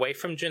 Mhm. He's away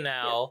from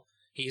Janelle.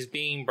 He's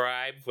being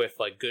bribed with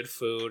like good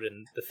food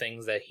and the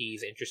things that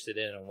he's interested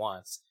in and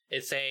wants.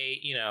 It's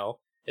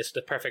it's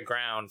the perfect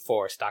ground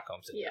for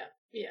Stockholm syndrome.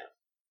 Yeah.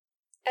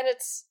 and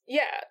it's,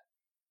 yeah.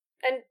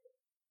 And,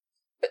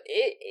 but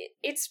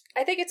it's,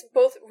 I think it's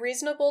both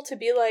reasonable to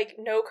be like,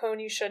 no, Cone,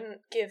 you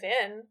shouldn't give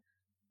in.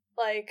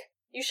 Like,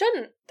 you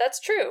shouldn't. That's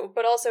true.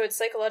 But also it's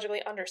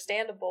psychologically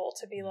understandable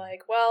to be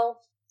like,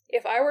 well,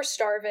 if I were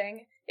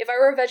starving, if I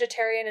were a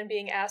vegetarian and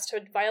being asked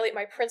to violate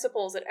my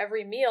principles at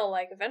every meal,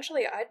 like,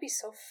 eventually I'd be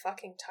so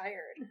fucking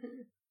tired.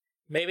 Mhm.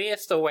 Maybe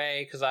it's the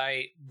way, because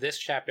this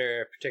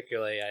chapter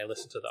particularly, I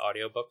listened to the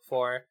audiobook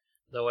for,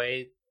 the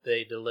way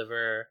they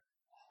deliver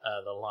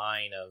the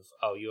line of,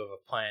 oh, you have a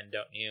plan,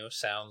 don't you?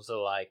 Sounds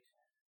like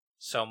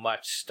so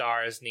much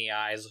stars in the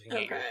eyes looking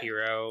at your Okay.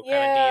 hero kind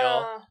of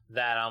deal, Yeah.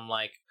 that I'm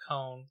like,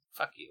 Cone,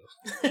 fuck you.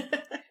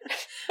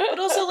 But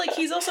also, like,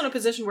 he's also in a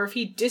position where if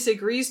he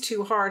disagrees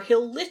too hard,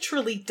 he'll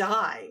literally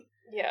die.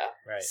 Yeah.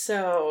 Right.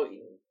 So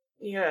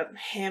you gotta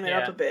ham it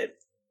up Yeah. a bit,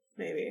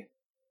 maybe.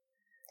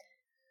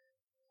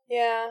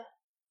 Yeah.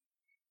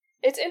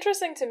 It's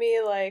interesting to me,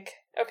 like,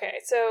 okay,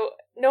 so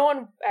no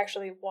one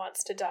actually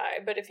wants to die,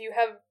 but if you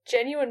have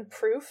genuine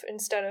proof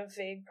instead of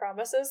vague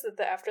promises that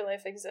the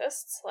afterlife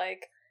exists,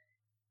 like,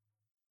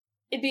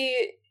 I'd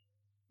be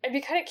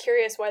kind of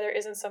curious why there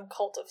isn't some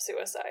cult of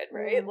suicide,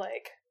 right? Mm.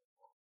 Like,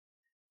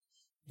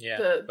 Yeah.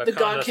 The but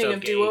God Cone's King so of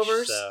gauche,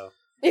 do-overs? So.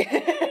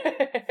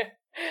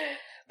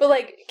 but,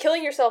 like,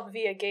 killing yourself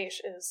via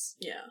gauche is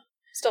Yeah.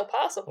 still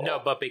possible. No,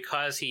 but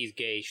because he's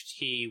gauged,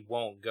 he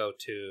won't go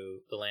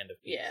to the land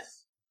of peace. Yeah.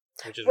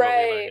 Which is what we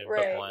learned right, in book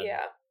right, one.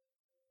 yeah.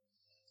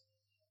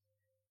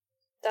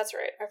 That's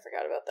right. I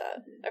forgot about that.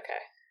 Mhm. Okay.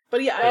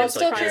 But yeah, Well, I'm it's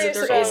surprised like that curious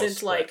there about-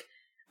 isn't, like,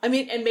 I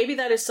mean, and maybe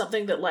that is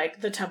something that, like,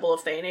 the Temple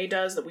of Thane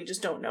does that we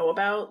just don't know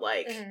about,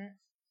 like, Mhm.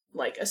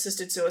 like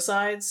assisted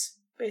suicides,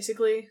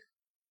 basically.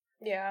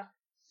 Yeah.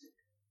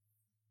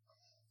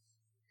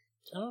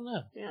 I don't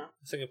know. Yeah.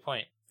 That's a good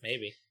point.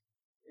 Maybe.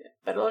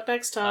 Better luck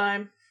next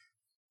time.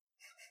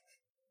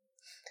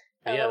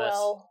 Yeah, that's-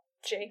 LOL.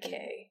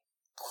 JK.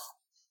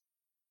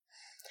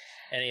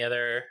 Any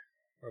other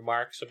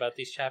remarks about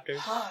these chapters?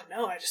 Oh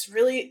no, I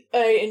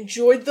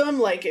enjoyed them.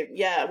 Like,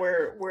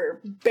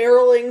 we're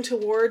barreling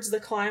towards the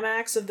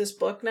climax of this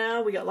book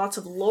now. We got lots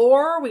of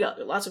lore. We got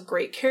lots of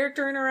great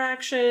character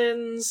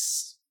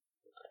interactions.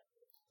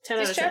 10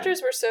 out These of 10.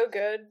 chapters were so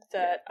good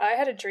that I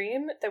had a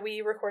dream that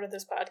we recorded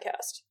this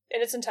podcast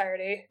in its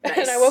entirety. Nice.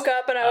 And I woke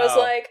up and I was Oh.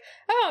 like,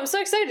 oh, I'm so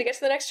excited to get to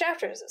the next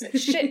chapters. I was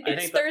like, shit, I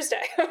it's think that-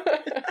 Thursday.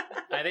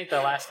 I think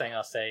the last thing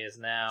I'll say is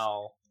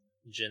now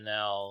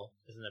Janelle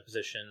is in a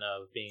position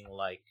of being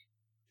like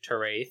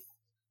Teraith,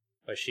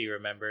 where she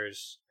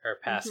remembers her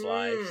past Mhm.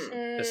 lives.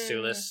 Because Mm.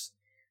 Sulis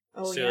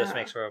Oh Sulis yeah.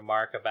 makes a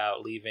remark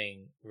about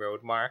leaving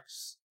road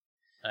marks,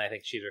 and I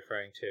think she's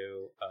referring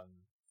to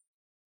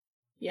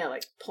Yeah,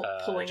 like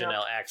pulling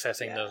Janelle up.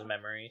 accessing Yeah. those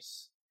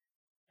memories.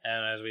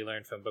 And as we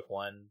learned from book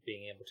one,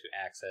 being able to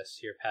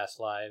access your past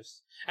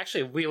lives.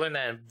 Actually, we learned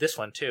that in this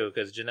one too,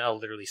 because Janelle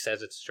literally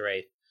says it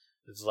straight.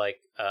 It's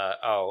like,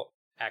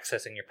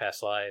 accessing your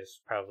past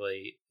lives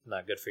probably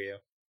not good for you.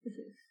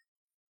 Mhm.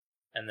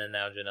 And then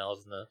now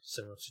Janelle's in a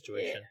similar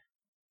situation.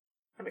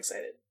 I'm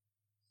excited.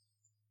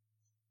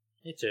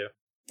 Me too.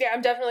 Yeah,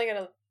 I'm definitely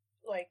going to,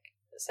 like,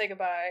 say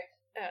goodbye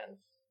and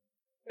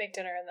make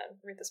dinner and then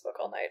read this book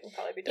all night and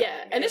probably be done.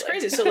 Yeah, and it's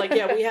immediately. crazy. So, like,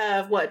 yeah, we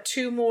have,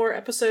 2 more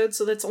episodes,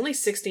 so that's only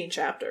 16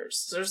 chapters.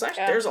 So there's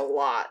actually, Yeah. there's a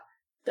lot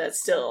that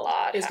still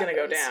lot is going to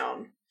go happens.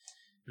 down.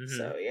 Mhm.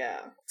 So,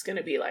 yeah, it's going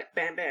to be like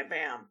bam, bam,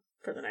 bam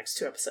for the next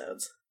 2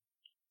 episodes.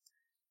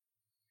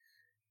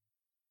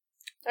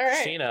 All right.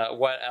 Christina,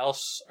 what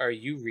else are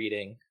you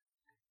reading?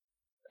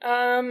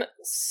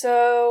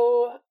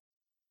 So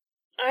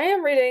I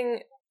am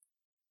reading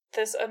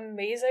this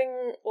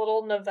amazing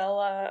little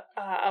novella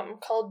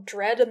called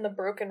Dread and the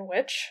Broken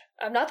Witch.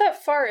 I'm not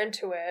that far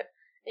into it.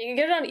 You can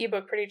get it on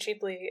ebook pretty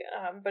cheaply,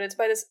 but it's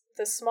by this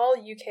small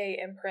UK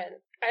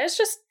imprint. And it's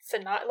just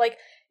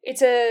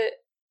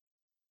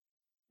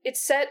it's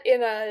set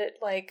in a,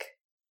 like,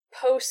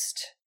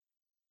 post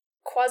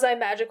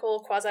quasi-magical,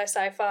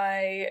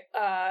 quasi-sci-fi,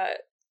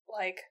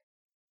 like,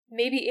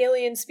 maybe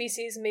alien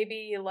species,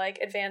 maybe, like,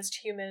 advanced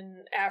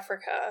human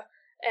Africa,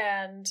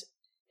 and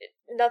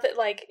nothing,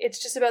 like, it's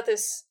just about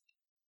this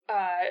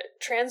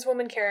trans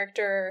woman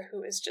character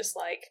who is just,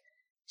 like,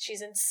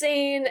 she's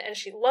insane, and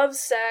she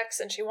loves sex,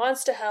 and she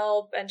wants to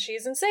help, and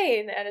she's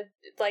insane, and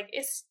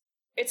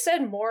it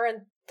said more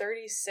in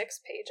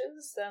 36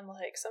 pages than,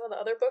 like, some of the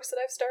other books that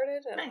I've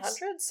started in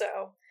 100,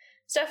 so...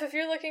 Steph, if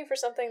you're looking for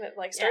something that,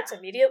 like, starts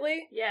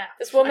immediately,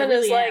 this woman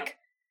really is, like,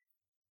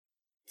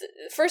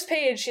 first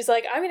page, she's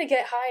like, I'm gonna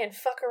get high and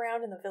fuck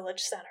around in the village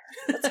center.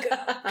 Let's go.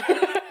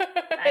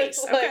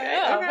 Nice. Like,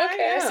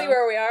 okay, I see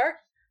where we are.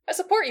 I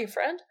support you,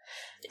 friend.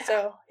 Yeah.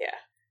 So, yeah.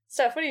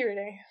 Steph, what are you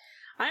reading?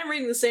 I'm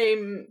reading the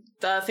same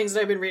things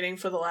that I've been reading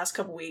for the last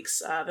couple weeks.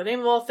 The Name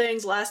of All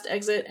Things, Last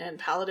Exit, and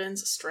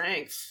Paladin's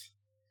Strength.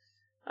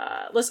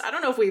 Listen, I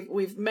don't know if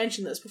we've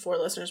mentioned this before,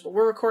 listeners, but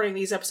we're recording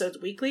these episodes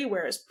weekly,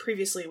 whereas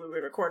previously we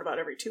would record about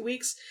every 2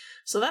 weeks.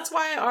 So that's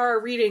why our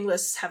reading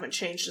lists haven't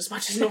changed as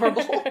much as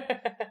normal.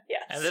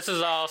 Yes. And this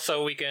is all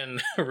so we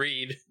can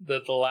read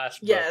the last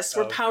book. Yes,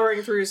 we're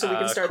powering through so we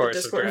can start the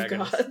Discord of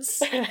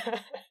Gods.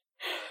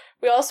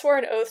 We all swore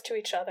an oath to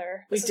each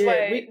other. We've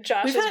had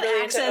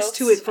really access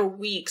to it for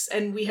weeks,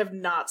 and we have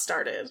not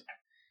started.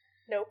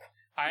 Nope.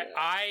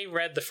 I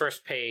read the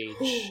first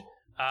page,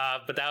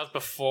 but that was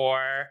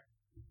before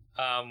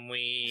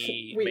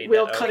we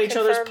all cut each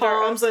other's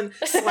palms and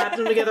slapped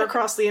them together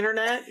across the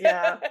internet.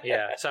 Yeah.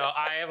 Yeah, so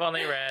I have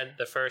only read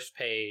the first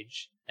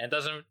page, and it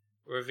doesn't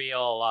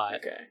reveal a lot.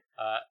 Okay.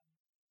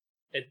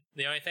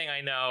 The only thing I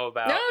know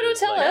about don't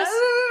tell like,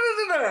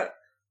 us.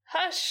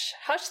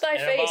 Hush thy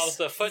face. It involves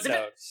the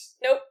footnotes.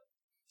 Nope.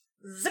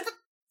 Zip it.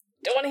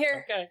 Don't want to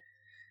hear. Okay.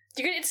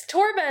 It's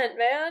torment,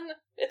 man.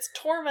 It's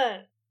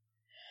torment.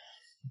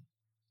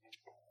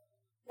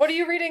 What are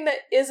you reading that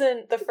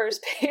isn't the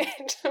first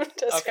page?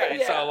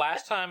 Okay, so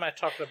last time I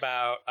talked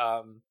about,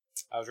 I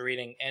was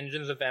reading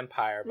Engines of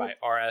Empire by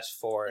R.S.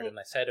 Ford, and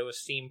I said it was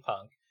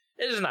steampunk.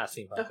 It is not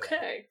steampunk.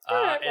 Okay.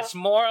 It's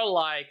more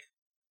like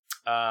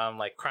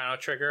Chrono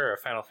Trigger or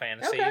Final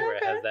Fantasy, where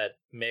it has that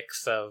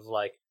mix of,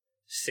 like,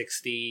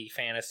 60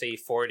 fantasy,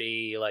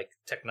 40, like,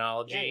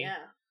 technology. Yeah.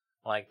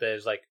 Like,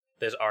 there's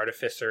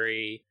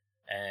artificery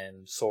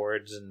and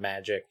swords and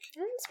magic.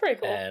 It's pretty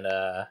cool. And,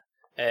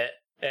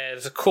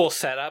 it's a cool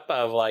setup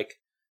of, like,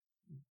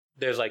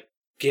 there's, like,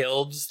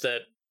 guilds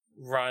that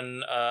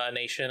run a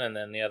nation, and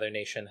then the other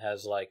nation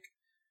has, like,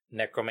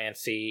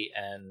 necromancy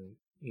and,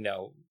 you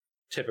know,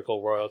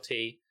 typical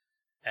royalty.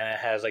 And it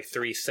has, like,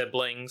 3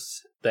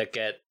 siblings that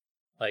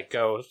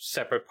go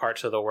separate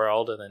parts of the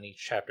world, and then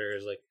each chapter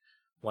is, like,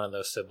 one of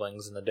those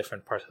siblings in the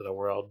different parts of the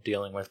world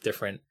dealing with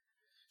different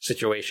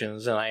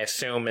situations. And I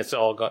assume it's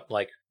all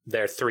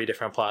their 3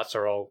 different plots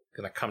are all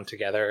going to come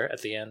together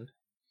at the end.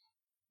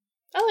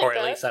 Or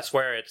at least that's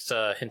where it's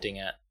hinting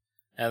at.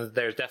 And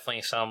there's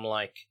definitely some,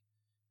 like,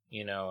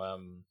 you know,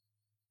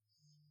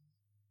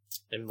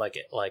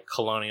 like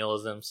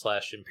colonialism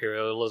 /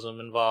 imperialism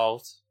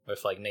involved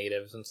with, like,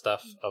 natives and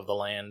stuff of the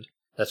land.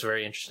 That's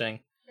very interesting.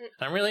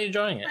 I'm really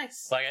enjoying it.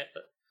 Nice.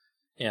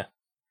 Yeah,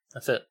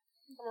 that's it.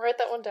 I'll write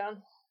that one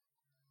down.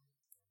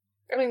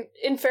 I mean,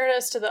 in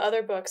fairness to the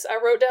other books, I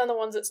wrote down the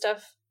ones that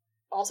Steph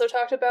also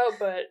talked about,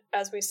 but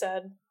as we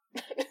said,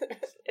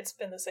 it's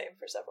been the same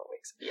for several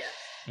weeks. Yeah.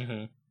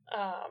 Mm-hmm.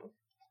 How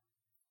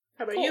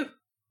about you?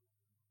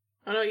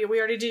 Oh no, we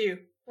already did you.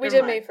 We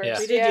did me first. Yeah.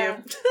 We did you.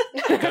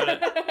 All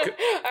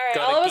right,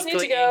 all of us need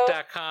to go.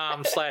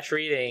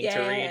 geeklyinc.com/reading to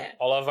read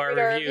all of our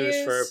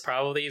reviews for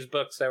probably these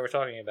books that we're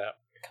talking about.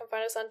 Come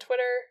find us on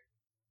Twitter.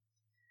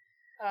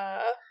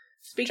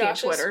 Speaking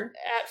Josh of Twitter, is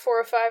at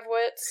 4 or 5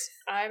 Wits.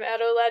 I'm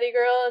at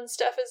OLaddieGirl, and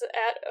Steph is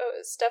at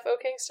Steph O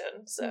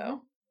Kingston.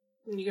 So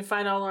and you can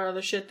find all our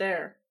other shit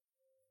there.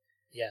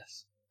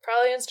 Yes.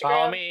 Probably Instagram.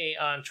 Follow me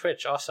on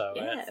Twitch also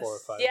at 4 or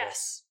 5 Wits.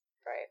 Yes.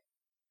 Right.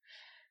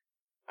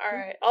 All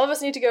right. All of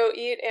us need to go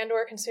eat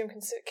and/or consume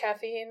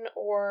caffeine,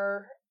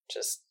 or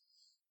just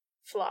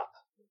flop.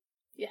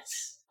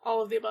 Yes.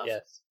 All of the above.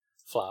 Yes.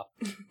 Flop.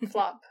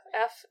 Flop.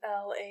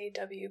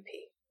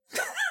 FLAWP.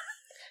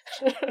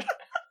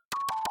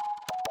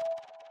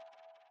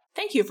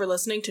 Thank you for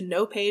listening to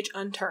No Page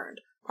Unturned,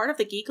 part of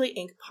the Geekly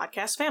Inc.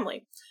 podcast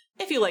family.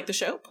 If you like the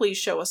show, please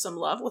show us some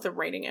love with a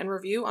rating and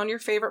review on your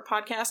favorite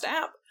podcast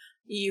app.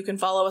 You can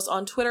follow us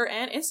on Twitter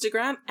and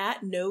Instagram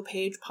at No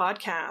Page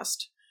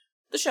Podcast.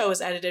 The show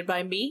is edited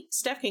by me,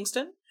 Steph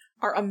Kingston.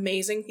 Our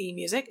amazing theme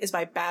music is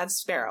by Bad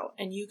Sparrow,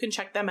 and you can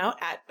check them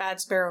out at Bad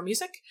Sparrow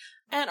Music.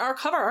 And our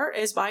cover art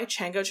is by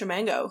Chango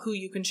Chimango, who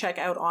you can check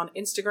out on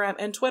Instagram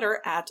and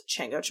Twitter at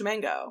Chango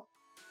Chimango.